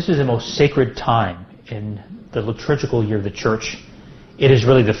 This is the most sacred time in the liturgical year of the Church. It is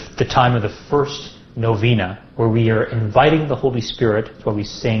really the time of the first novena, where we are inviting the Holy Spirit. That's why we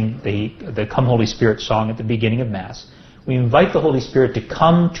sing the Come Holy Spirit song at the beginning of Mass. We invite the Holy Spirit to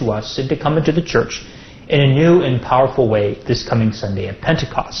come to us and to come into the Church in a new and powerful way this coming Sunday at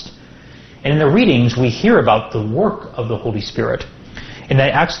Pentecost. And in the readings, we hear about the work of the Holy Spirit. In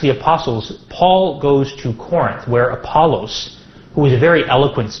the Acts of the Apostles, Paul goes to Corinth, where Apollos, who was a very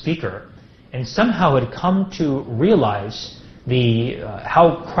eloquent speaker, and somehow had come to realize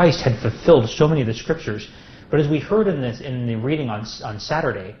how Christ had fulfilled so many of the Scriptures. But as we heard in the reading on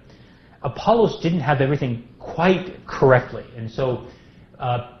Saturday, Apollos didn't have everything quite correctly. And so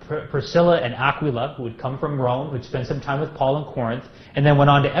Priscilla and Aquila, who had come from Rome, who had spent some time with Paul in Corinth, and then went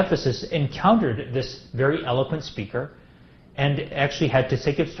on to Ephesus, encountered this very eloquent speaker, and actually had to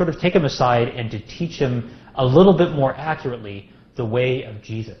take him aside and to teach him a little bit more accurately the way of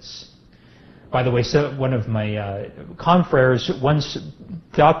Jesus. By the way, so one of my confreres once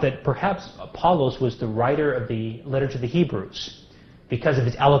thought that perhaps Apollos was the writer of the Liturgy of the Hebrews because of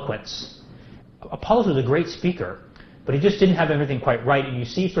his eloquence. Apollos was a great speaker, but he just didn't have everything quite right. And you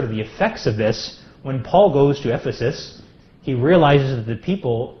see sort of the effects of this when Paul goes to Ephesus. He realizes that the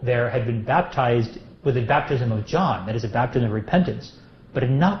people there had been baptized with the baptism of John, that is a baptism of repentance, but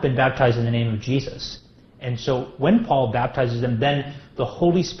had not been baptized in the name of Jesus. And so when Paul baptizes them, then the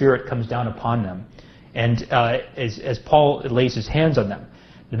Holy Spirit comes down upon them, and as Paul lays his hands on them.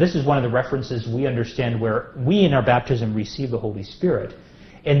 Now, this is one of the references we understand where we in our baptism receive the Holy Spirit.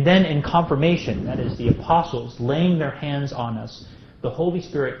 And then in confirmation, that is the apostles laying their hands on us, the Holy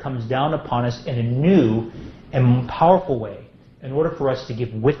Spirit comes down upon us in a new and powerful way in order for us to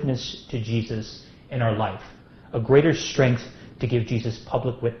give witness to Jesus in our life, a greater strength to give Jesus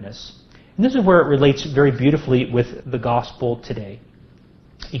public witness. And this is where it relates very beautifully with the gospel today.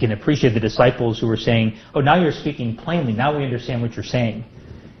 You can appreciate the disciples who were saying, "Oh, now you're speaking plainly. Now we understand what you're saying."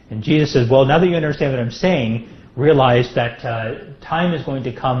 And Jesus says, "Well, now that you understand what I'm saying, realize that time is going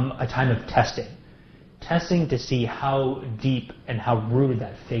to come, a time of testing. Testing to see how deep and how rooted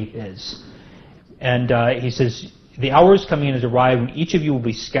that faith is." And he says, "The hour is coming and has arrived when each of you will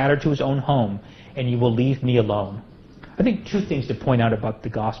be scattered to his own home, and you will leave me alone." I think two things to point out about the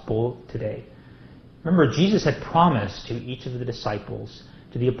gospel today. Remember, Jesus had promised to each of the disciples,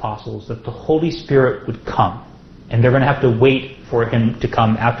 to the apostles, that the Holy Spirit would come. And they're going to have to wait for him to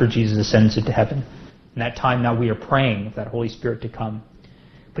come after Jesus ascends into heaven. In that time now we are praying for that Holy Spirit to come.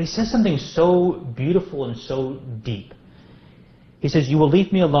 But he says something so beautiful and so deep. He says, "You will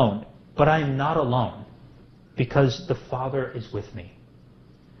leave me alone, but I am not alone, because the Father is with me."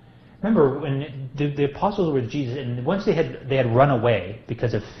 Remember, when the apostles were with Jesus, and once they had run away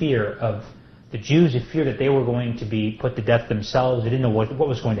because of fear of the Jews, in fear that they were going to be put to death themselves, they didn't know what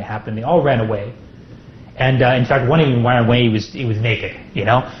was going to happen. They all ran away. And in fact, one even ran away. He was naked.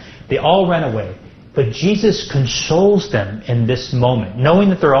 They all ran away. But Jesus consoles them in this moment, knowing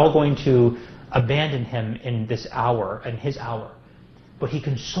that they're all going to abandon him in this hour, in his hour. But he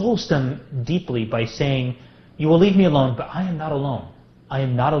consoles them deeply by saying, "You will leave me alone, but I am not alone. I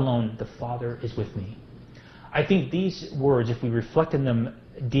am not alone. The Father is with me." I think these words, if we reflect on them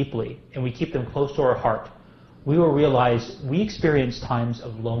deeply and we keep them close to our heart, we will realize we experience times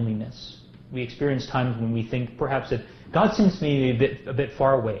of loneliness. We experience times when we think perhaps that God seems to be a bit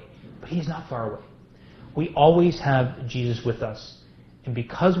far away, but he's not far away. We always have Jesus with us. And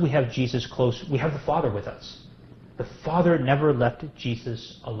because we have Jesus close, we have the Father with us. The Father never left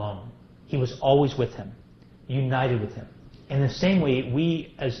Jesus alone. He was always with him, united with him. In the same way,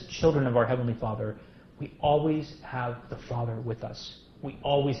 we as children of our Heavenly Father, we always have the Father with us. We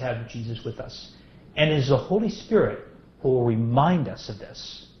always have Jesus with us. And it is the Holy Spirit who will remind us of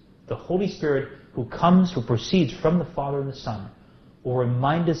this. The Holy Spirit who proceeds from the Father and the Son, will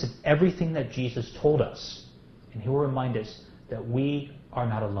remind us of everything that Jesus told us. And he will remind us that we are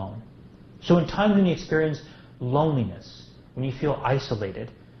not alone. So in times when you experience loneliness, when you feel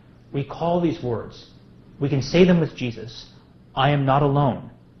isolated, recall these words. We can say them with Jesus. I am not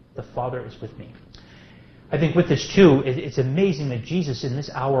alone. The Father is with me. I think with this too, it's amazing that Jesus in this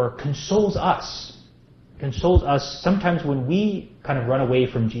hour consoles us. Consoles us. Sometimes when we kind of run away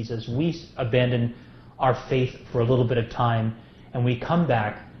from Jesus, we abandon our faith for a little bit of time, and we come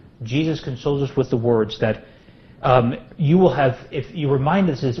back. Jesus consoles us with the words that you will have, if you remind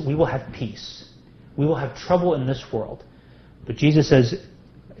us, is we will have peace. We will have trouble in this world. But Jesus says,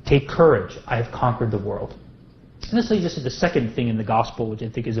 take courage, I have conquered the world. And this leads us to the second thing in the gospel, which I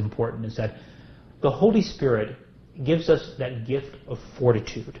think is important, is that the Holy Spirit gives us that gift of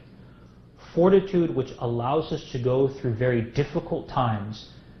fortitude. Fortitude which allows us to go through very difficult times,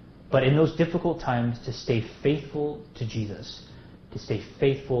 but in those difficult times to stay faithful to Jesus, to stay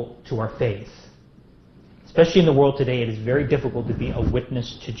faithful to our faith. Especially in the world today, it is very difficult to be a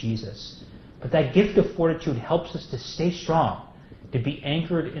witness to Jesus. But that gift of fortitude helps us to stay strong, to be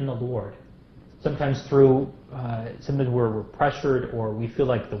anchored in the Lord. Sometimes sometimes we're pressured, or we feel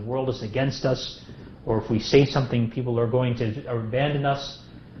like the world is against us, or if we say something, people are going to abandon us,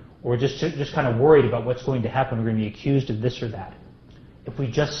 or just kind of worried about what's going to happen. We're going to be accused of this or that. If we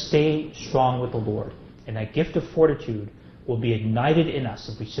just stay strong with the Lord, and that gift of fortitude will be ignited in us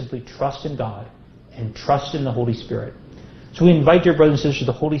if we simply trust in God and trust in the Holy Spirit. So we invite, dear brothers and sisters,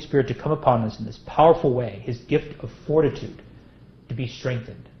 the Holy Spirit to come upon us in this powerful way, his gift of fortitude, to be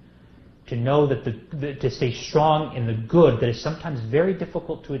strengthened, to know that to stay strong in the good that is sometimes very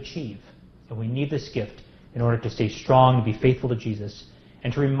difficult to achieve. And we need this gift in order to stay strong and be faithful to Jesus,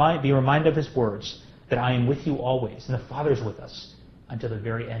 and to be reminded of his words, that I am with you always, and the Father is with us until the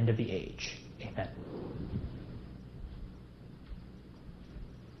very end of the age. Amen.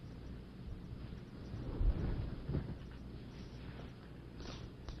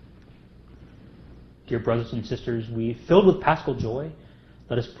 Dear brothers and sisters, filled with paschal joy,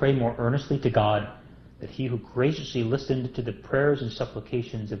 let us pray more earnestly to God that he who graciously listened to the prayers and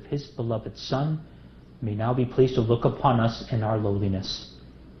supplications of his beloved Son may now be pleased to look upon us in our lowliness.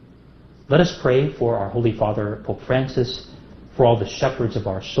 Let us pray for our Holy Father, Pope Francis, for all the shepherds of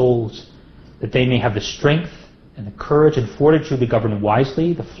our souls, that they may have the strength and the courage and fortitude to govern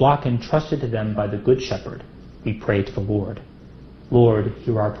wisely the flock entrusted to them by the Good Shepherd. We pray to the Lord. Lord,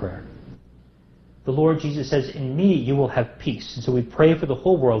 hear our prayer. The Lord Jesus says, in me you will have peace. And so we pray for the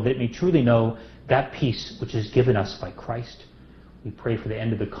whole world that it may truly know that peace which is given us by Christ. We pray for the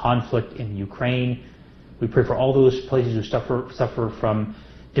end of the conflict in Ukraine. We pray for all those places who suffer from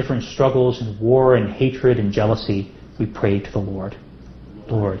different struggles and war and hatred and jealousy. We pray to the Lord.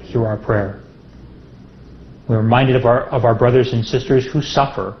 Lord, hear our prayer. We're reminded of our brothers and sisters who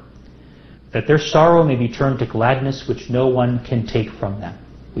suffer, that their sorrow may be turned to gladness which no one can take from them.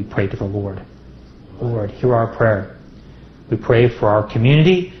 We pray to the Lord. Lord, hear our prayer. We pray for our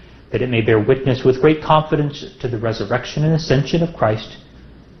community, that it may bear witness with great confidence to the resurrection and ascension of Christ.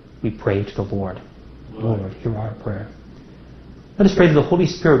 We pray to the Lord. Lord, hear our prayer. Let us pray that the Holy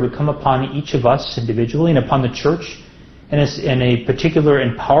Spirit would come upon each of us individually and upon the church in a particular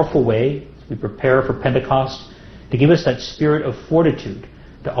and powerful way as we prepare for Pentecost, to give us that spirit of fortitude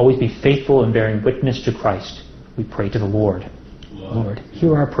to always be faithful in bearing witness to Christ. We pray to the Lord. Lord,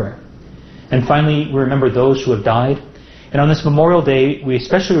 hear our prayer. And finally, we remember those who have died. And on this Memorial Day, we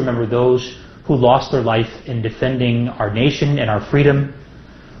especially remember those who lost their life in defending our nation and our freedom.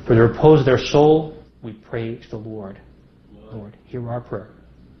 For the repose of their soul, we pray to the Lord. Lord, hear our prayer.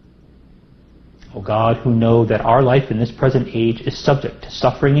 O God, who know that our life in this present age is subject to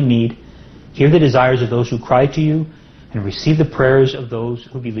suffering and need, Hear the desires of those who cry to you, and receive the prayers of those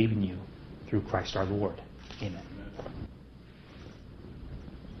who believe in you, through Christ our Lord. Amen.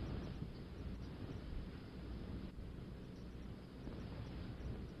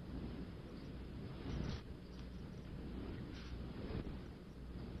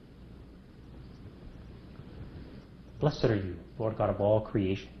 Blessed are you, Lord God of all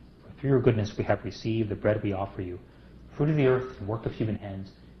creation. For through your goodness we have received the bread we offer you. Fruit of the earth and work of human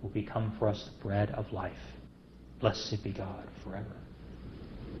hands will become for us the bread of life. Blessed be God forever.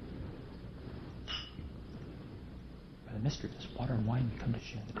 By the mystery of this water and wine, we come to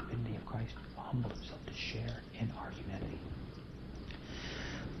share the divinity of Christ, who humbled himself to share in our humanity.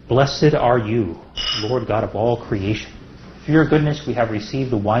 Blessed are you, Lord God of all creation. Through your goodness we have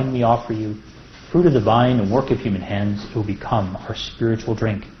received the wine we offer you. Fruit of the vine and work of human hands, it will become our spiritual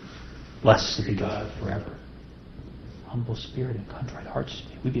drink. Blessed be God forever. Humble spirit and contrite hearts,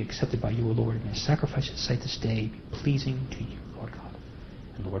 may we be accepted by you, O Lord, and may sacrifice at sight this day be pleasing to you, Lord God.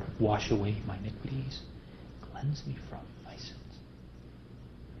 And Lord, wash away my iniquities, cleanse me from my sins.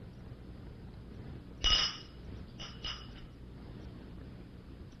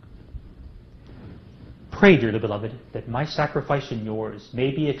 Pray, dearly beloved, that my sacrifice and yours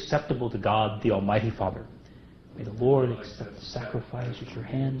may be acceptable to God, the Almighty Father. May the Lord accept the sacrifice at your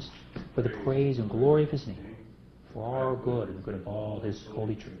hands for the praise and glory of his name, for our good and the good of all his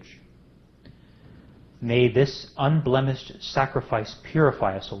holy church. May this unblemished sacrifice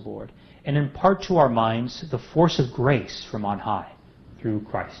purify us, O Lord, and impart to our minds the force of grace from on high, through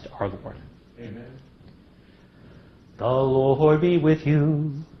Christ our Lord. Amen. The Lord be with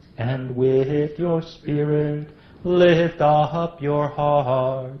you, and with your spirit. Lift up your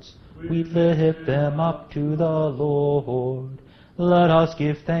hearts. We lift them up to the Lord. Let us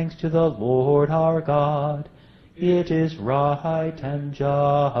give thanks to the Lord our God. It is right and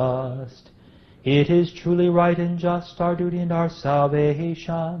just. It is truly right and just, our duty and our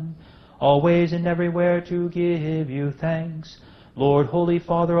salvation, always and everywhere to give you thanks, Lord, Holy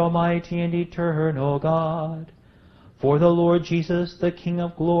Father, Almighty and eternal God. For the Lord Jesus, the King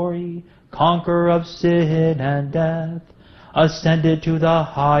of glory, conqueror of sin and death, ascended to the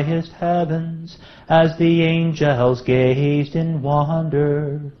highest heavens as the angels gazed in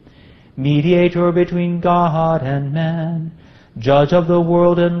wonder. Mediator between God and man, judge of the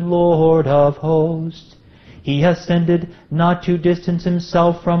world and Lord of hosts, he ascended not to distance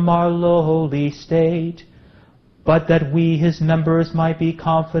himself from our lowly state, but that we, his members, might be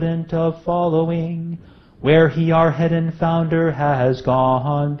confident of following where he, our head and founder, has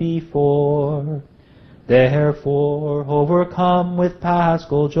gone before. Therefore, overcome with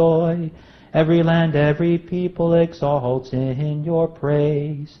paschal joy, every land, every people exalts in your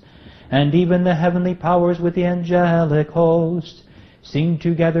praise. And even the heavenly powers with the angelic host sing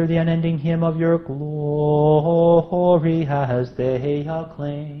together the unending hymn of your glory as they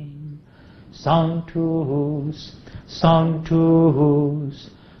acclaim. Sanctus, Sanctus,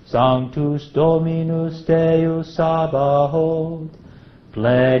 Sanctus Dominus Deus Sabaoth,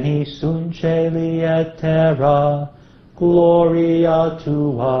 pleni sunt caeli et terra, gloria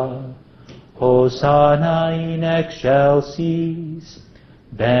tua, Hosanna in excelsis,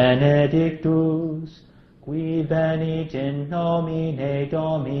 benedictus, qui venit in nomine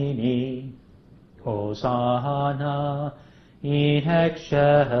Domini, Hosanna in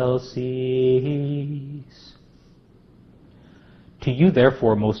excelsis. To you,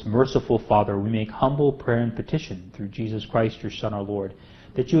 therefore, most merciful Father, we make humble prayer and petition through Jesus Christ, your Son, our Lord,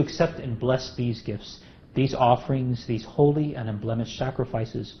 that you accept and bless these gifts, these offerings, these holy and unblemished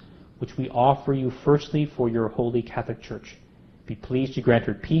sacrifices, which we offer you firstly for your holy Catholic Church. Be pleased to grant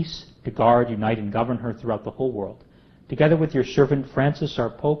her peace, to guard, unite, and govern her throughout the whole world, together with your servant Francis,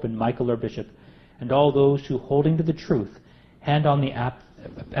 our Pope, and Michael, our Bishop, and all those who, holding to the truth, hand on the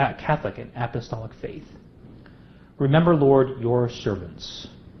Catholic and Apostolic faith. Remember, Lord, your servants,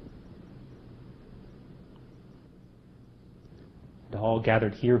 and all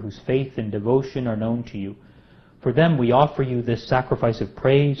gathered here whose faith and devotion are known to you. For them we offer you this sacrifice of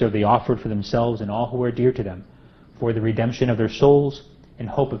praise, or they offered for themselves and all who are dear to them, for the redemption of their souls, in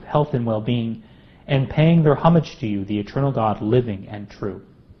hope of health and well-being, and paying their homage to you, the eternal God, living and true.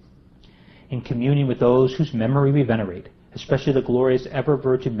 In communion with those whose memory we venerate, especially the glorious ever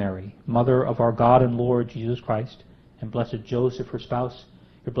Virgin Mary, Mother of our God and Lord Jesus Christ, and blessed Joseph, her spouse,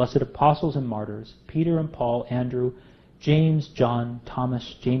 your blessed apostles and martyrs, Peter and Paul, Andrew, James, John,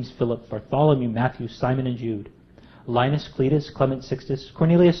 Thomas, James, Philip, Bartholomew, Matthew, Simon and Jude, Linus, Cletus, Clement, Sixtus,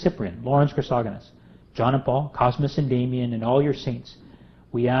 Cornelius, Cyprian, Lawrence, Chrysogonus, John and Paul, Cosmas and Damian, and all your saints,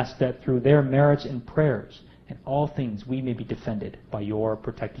 we ask that through their merits and prayers in all things we may be defended by your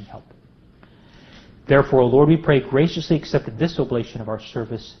protecting help. Therefore, O Lord, we pray, graciously accept this oblation of our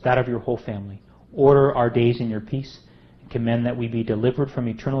service, that of your whole family. Order our days in your peace, and command that we be delivered from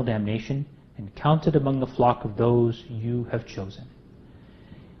eternal damnation and counted among the flock of those you have chosen.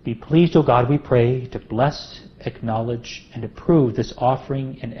 Be pleased, O God, we pray, to bless, acknowledge, and approve this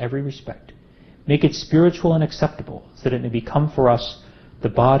offering in every respect. Make it spiritual and acceptable, so that it may become for us the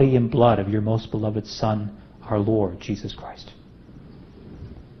body and blood of your most beloved Son, our Lord Jesus Christ.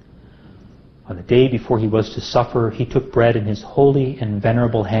 On the day before he was to suffer, he took bread in his holy and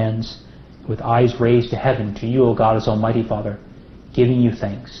venerable hands, with eyes raised to heaven, to you, O God, as Almighty Father, giving you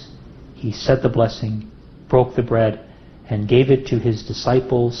thanks. He said the blessing, broke the bread, and gave it to his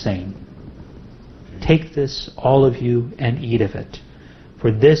disciples, saying, Take this, all of you, and eat of it,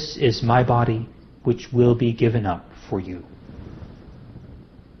 for this is my body, which will be given up for you.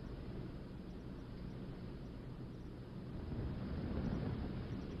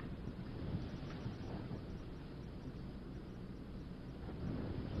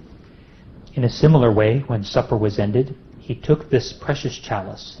 In a similar way, when supper was ended, he took this precious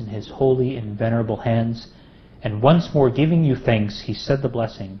chalice in his holy and venerable hands, and once more giving you thanks, he said the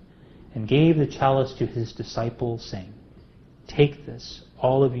blessing, and gave the chalice to his disciples, saying, Take this,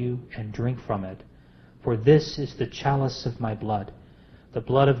 all of you, and drink from it, for this is the chalice of my blood, the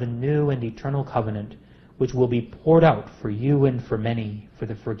blood of the new and eternal covenant, which will be poured out for you and for many for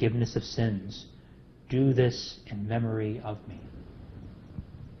the forgiveness of sins. Do this in memory of me.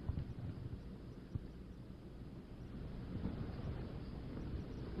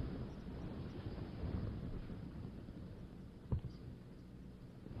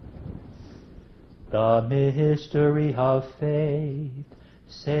 The mystery of faith,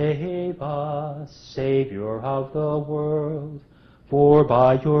 save us, Savior of the world, for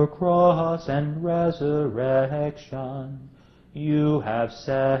by your cross and resurrection you have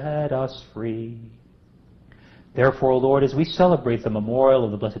set us free. Therefore, O Lord, as we celebrate the memorial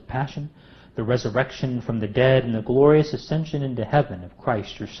of the Blessed Passion, the resurrection from the dead, and the glorious ascension into heaven of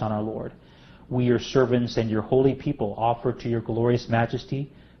Christ, your Son, our Lord, we, your servants and your holy people, offer to your glorious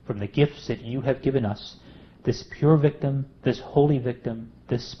majesty, from the gifts that you have given us, this pure victim, this holy victim,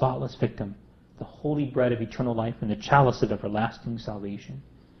 this spotless victim, the holy bread of eternal life and the chalice of everlasting salvation.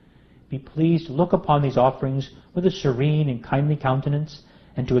 Be pleased to look upon these offerings with a serene and kindly countenance,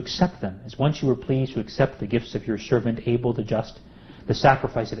 and to accept them, as once you were pleased to accept the gifts of your servant Abel the just, the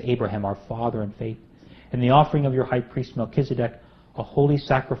sacrifice of Abraham our father in faith, and the offering of your high priest Melchizedek, a holy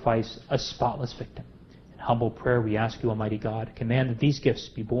sacrifice, a spotless victim. Humble prayer, we ask you, Almighty God, command that these gifts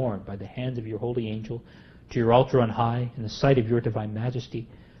be borne by the hands of your holy angel to your altar on high in the sight of your divine majesty,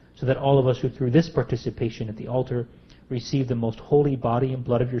 so that all of us who through this participation at the altar receive the most holy body and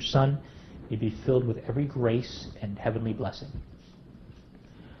blood of your Son may be filled with every grace and heavenly blessing.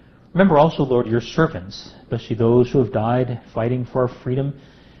 Remember also, Lord, your servants, especially those who have died fighting for our freedom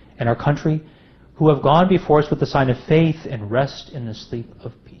and our country, who have gone before us with the sign of faith, and rest in the sleep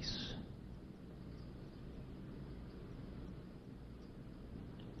of peace.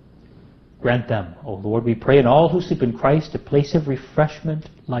 Grant them, O Lord, we pray, and all who sleep in Christ, a place of refreshment,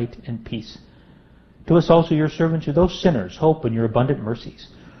 light, and peace. To us also, your servants, who those sinners hope in your abundant mercies,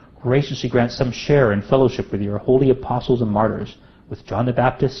 graciously grant some share and fellowship with your holy apostles and martyrs, with John the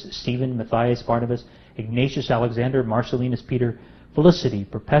Baptist, Stephen, Matthias, Barnabas, Ignatius, Alexander, Marcellinus, Peter, Felicity,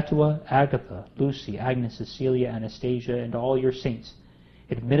 Perpetua, Agatha, Lucy, Agnes, Cecilia, Anastasia, and all your saints.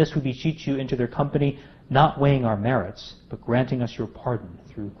 Admit us, we beseech you, into their company, not weighing our merits, but granting us your pardon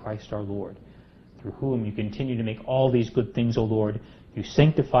through Christ our Lord, through whom you continue to make all these good things, O Lord. You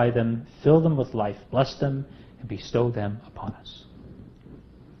sanctify them, fill them with life, bless them, and bestow them upon us.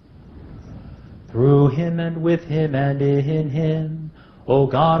 Through him and with him and in him, O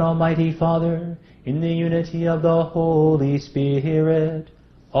God, Almighty Father, in the unity of the Holy Spirit,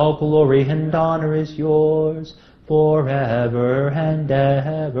 all glory and honor is yours forever and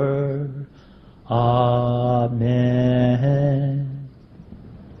ever. Amen.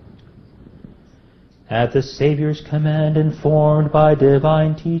 At the Savior's command, informed by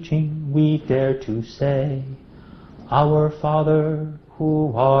divine teaching, we dare to say, Our Father,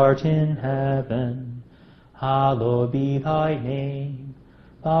 who art in heaven, hallowed be thy name.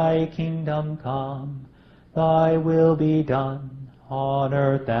 Thy kingdom come, thy will be done, on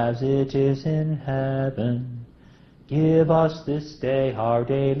earth as it is in heaven. Give us this day our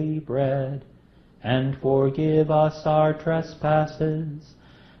daily bread, and forgive us our trespasses,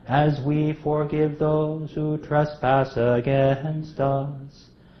 as we forgive those who trespass against us.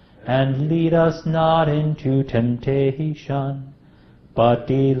 And lead us not into temptation, but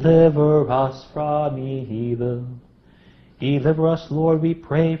deliver us from evil. Deliver us, Lord, we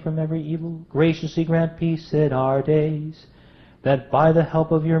pray, from every evil. Graciously grant peace in our days, that by the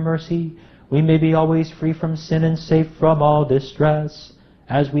help of your mercy we may be always free from sin and safe from all distress,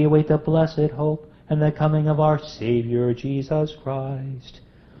 as we await the blessed hope and the coming of our Savior Jesus Christ.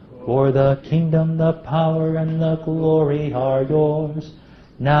 For the kingdom, the power, and the glory are yours,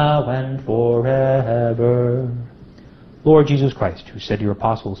 now and forever. Lord Jesus Christ, who said to your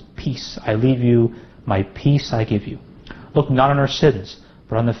apostles, "Peace I leave you, my peace I give you," look not on our sins,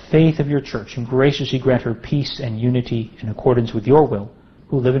 but on the faith of your church, and graciously grant her peace and unity in accordance with your will,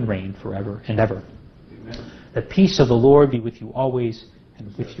 who live and reign forever and ever. Amen. The peace of the Lord be with you always, and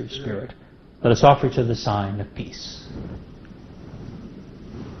with your spirit. Let us offer each other the sign of peace.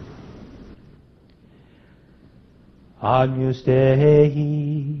 Agnus Dei,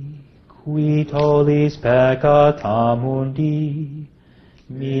 qui tollis peccata mundi,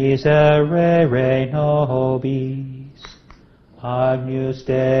 miserere nobis. Agnus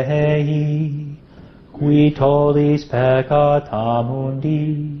Dei, qui tollis peccata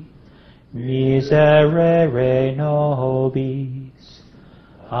mundi, miserere nobis.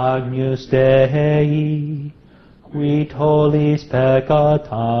 Agnus Dei, qui tollis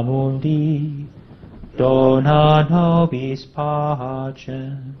peccata mundi, dona nobis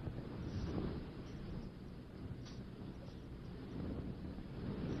pacem.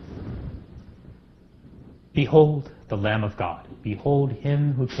 Behold the Lamb of God. Behold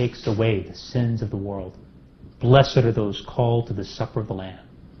him who takes away the sins of the world. Blessed are those called to the supper of the Lamb.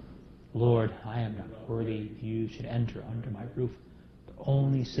 Lord, I am not worthy that you should enter under my roof, but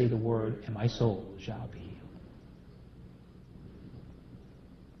only say the word, and my soul shall be healed.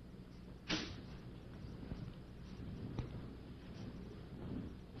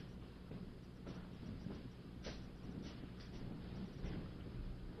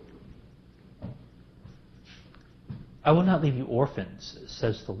 I will not leave you orphans,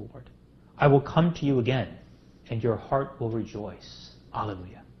 says the Lord. I will come to you again, and your heart will rejoice.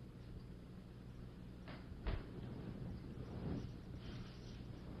 Alleluia.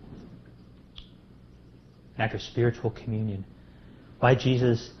 After spiritual communion, by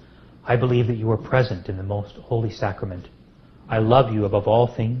Jesus, I believe that you are present in the most holy sacrament. I love you above all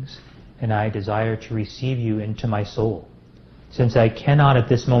things, and I desire to receive you into my soul. Since I cannot at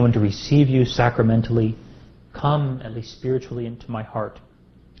this moment receive you sacramentally, come, at least spiritually, into my heart.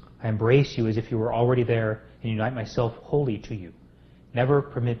 I embrace you as if you were already there and unite myself wholly to you. Never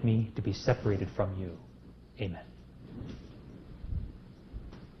permit me to be separated from you. Amen.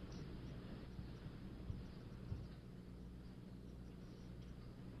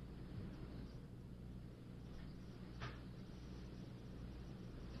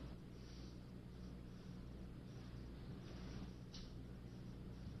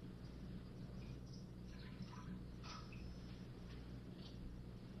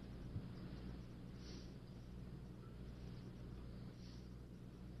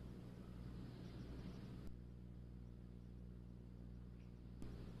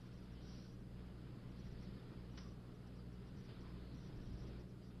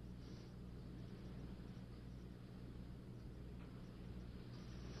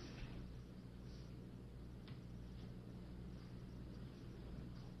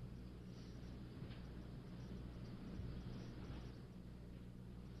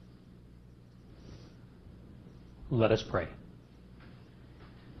 Let us pray.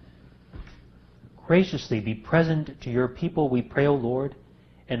 Graciously be present to your people, we pray, O Lord,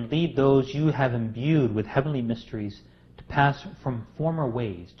 and lead those you have imbued with heavenly mysteries to pass from former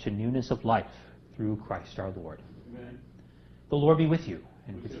ways to newness of life through Christ our Lord. Amen. The Lord be with you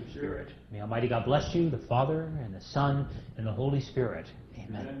and with your spirit. May Almighty God bless you, the Father, and the Son, and the Holy Spirit.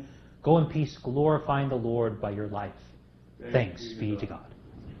 Amen. Amen. Go in peace, glorifying the Lord by your life. Thanks be to God.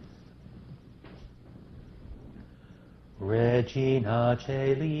 Regina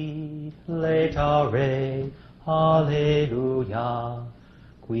Caeli, laetare, alleluia,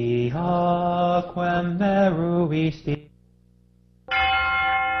 quia quem meruisti.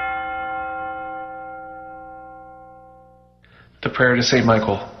 The prayer to Saint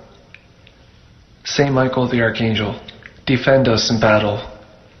Michael. Saint Michael the Archangel, defend us in battle.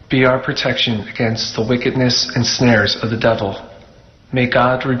 Be our protection against the wickedness and snares of the devil. May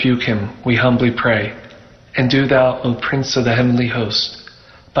God rebuke him, we humbly pray. And do thou, O Prince of the heavenly host,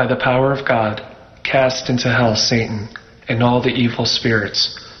 by the power of God, cast into hell Satan and all the evil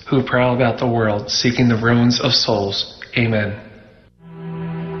spirits who prowl about the world seeking the ruins of souls. Amen.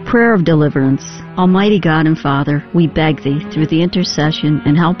 prayer of deliverance. Almighty God and Father, we beg Thee, through the intercession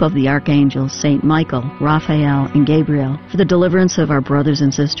and help of the archangels, Saint Michael, Raphael, and Gabriel, for the deliverance of our brothers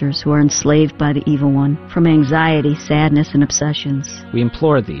and sisters who are enslaved by the evil one, from anxiety, sadness, and obsessions. We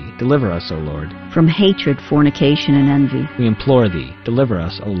implore Thee, deliver us, O Lord. From hatred, fornication, and envy. We implore Thee, deliver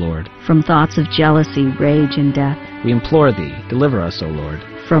us, O Lord. From thoughts of jealousy, rage, and death. We implore Thee, deliver us, O Lord.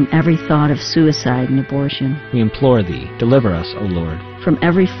 From every thought of suicide and abortion. We implore Thee, deliver us, O Lord. From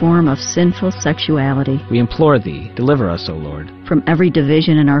every form of sinful sexuality. We implore Thee, deliver us, O Lord. From every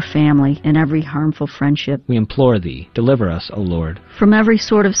division in our family and every harmful friendship. We implore Thee, deliver us, O Lord. From every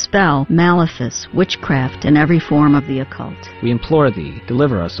sort of spell, malefice, witchcraft, and every form of the occult. We implore Thee,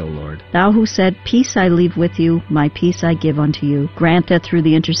 deliver us, O Lord. Thou who said, Peace I leave with you, my peace I give unto you, grant that through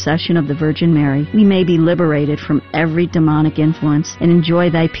the intercession of the Virgin Mary, we may be liberated from every demonic influence and enjoy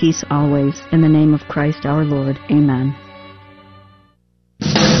Thy peace always. In the name of Christ our Lord. Amen.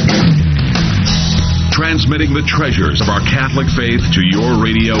 Transmitting the treasures of our Catholic faith to your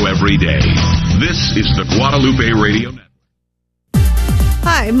radio every day. This is the Guadalupe Radio Network.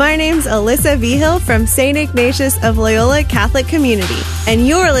 Hi, my name's Alyssa Vigil from St. Ignatius of Loyola Catholic Community, and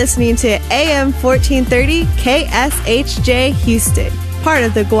you're listening to AM 1430 KSHJ Houston, part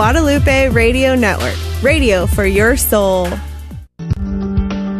of the Guadalupe Radio Network. Radio for your soul.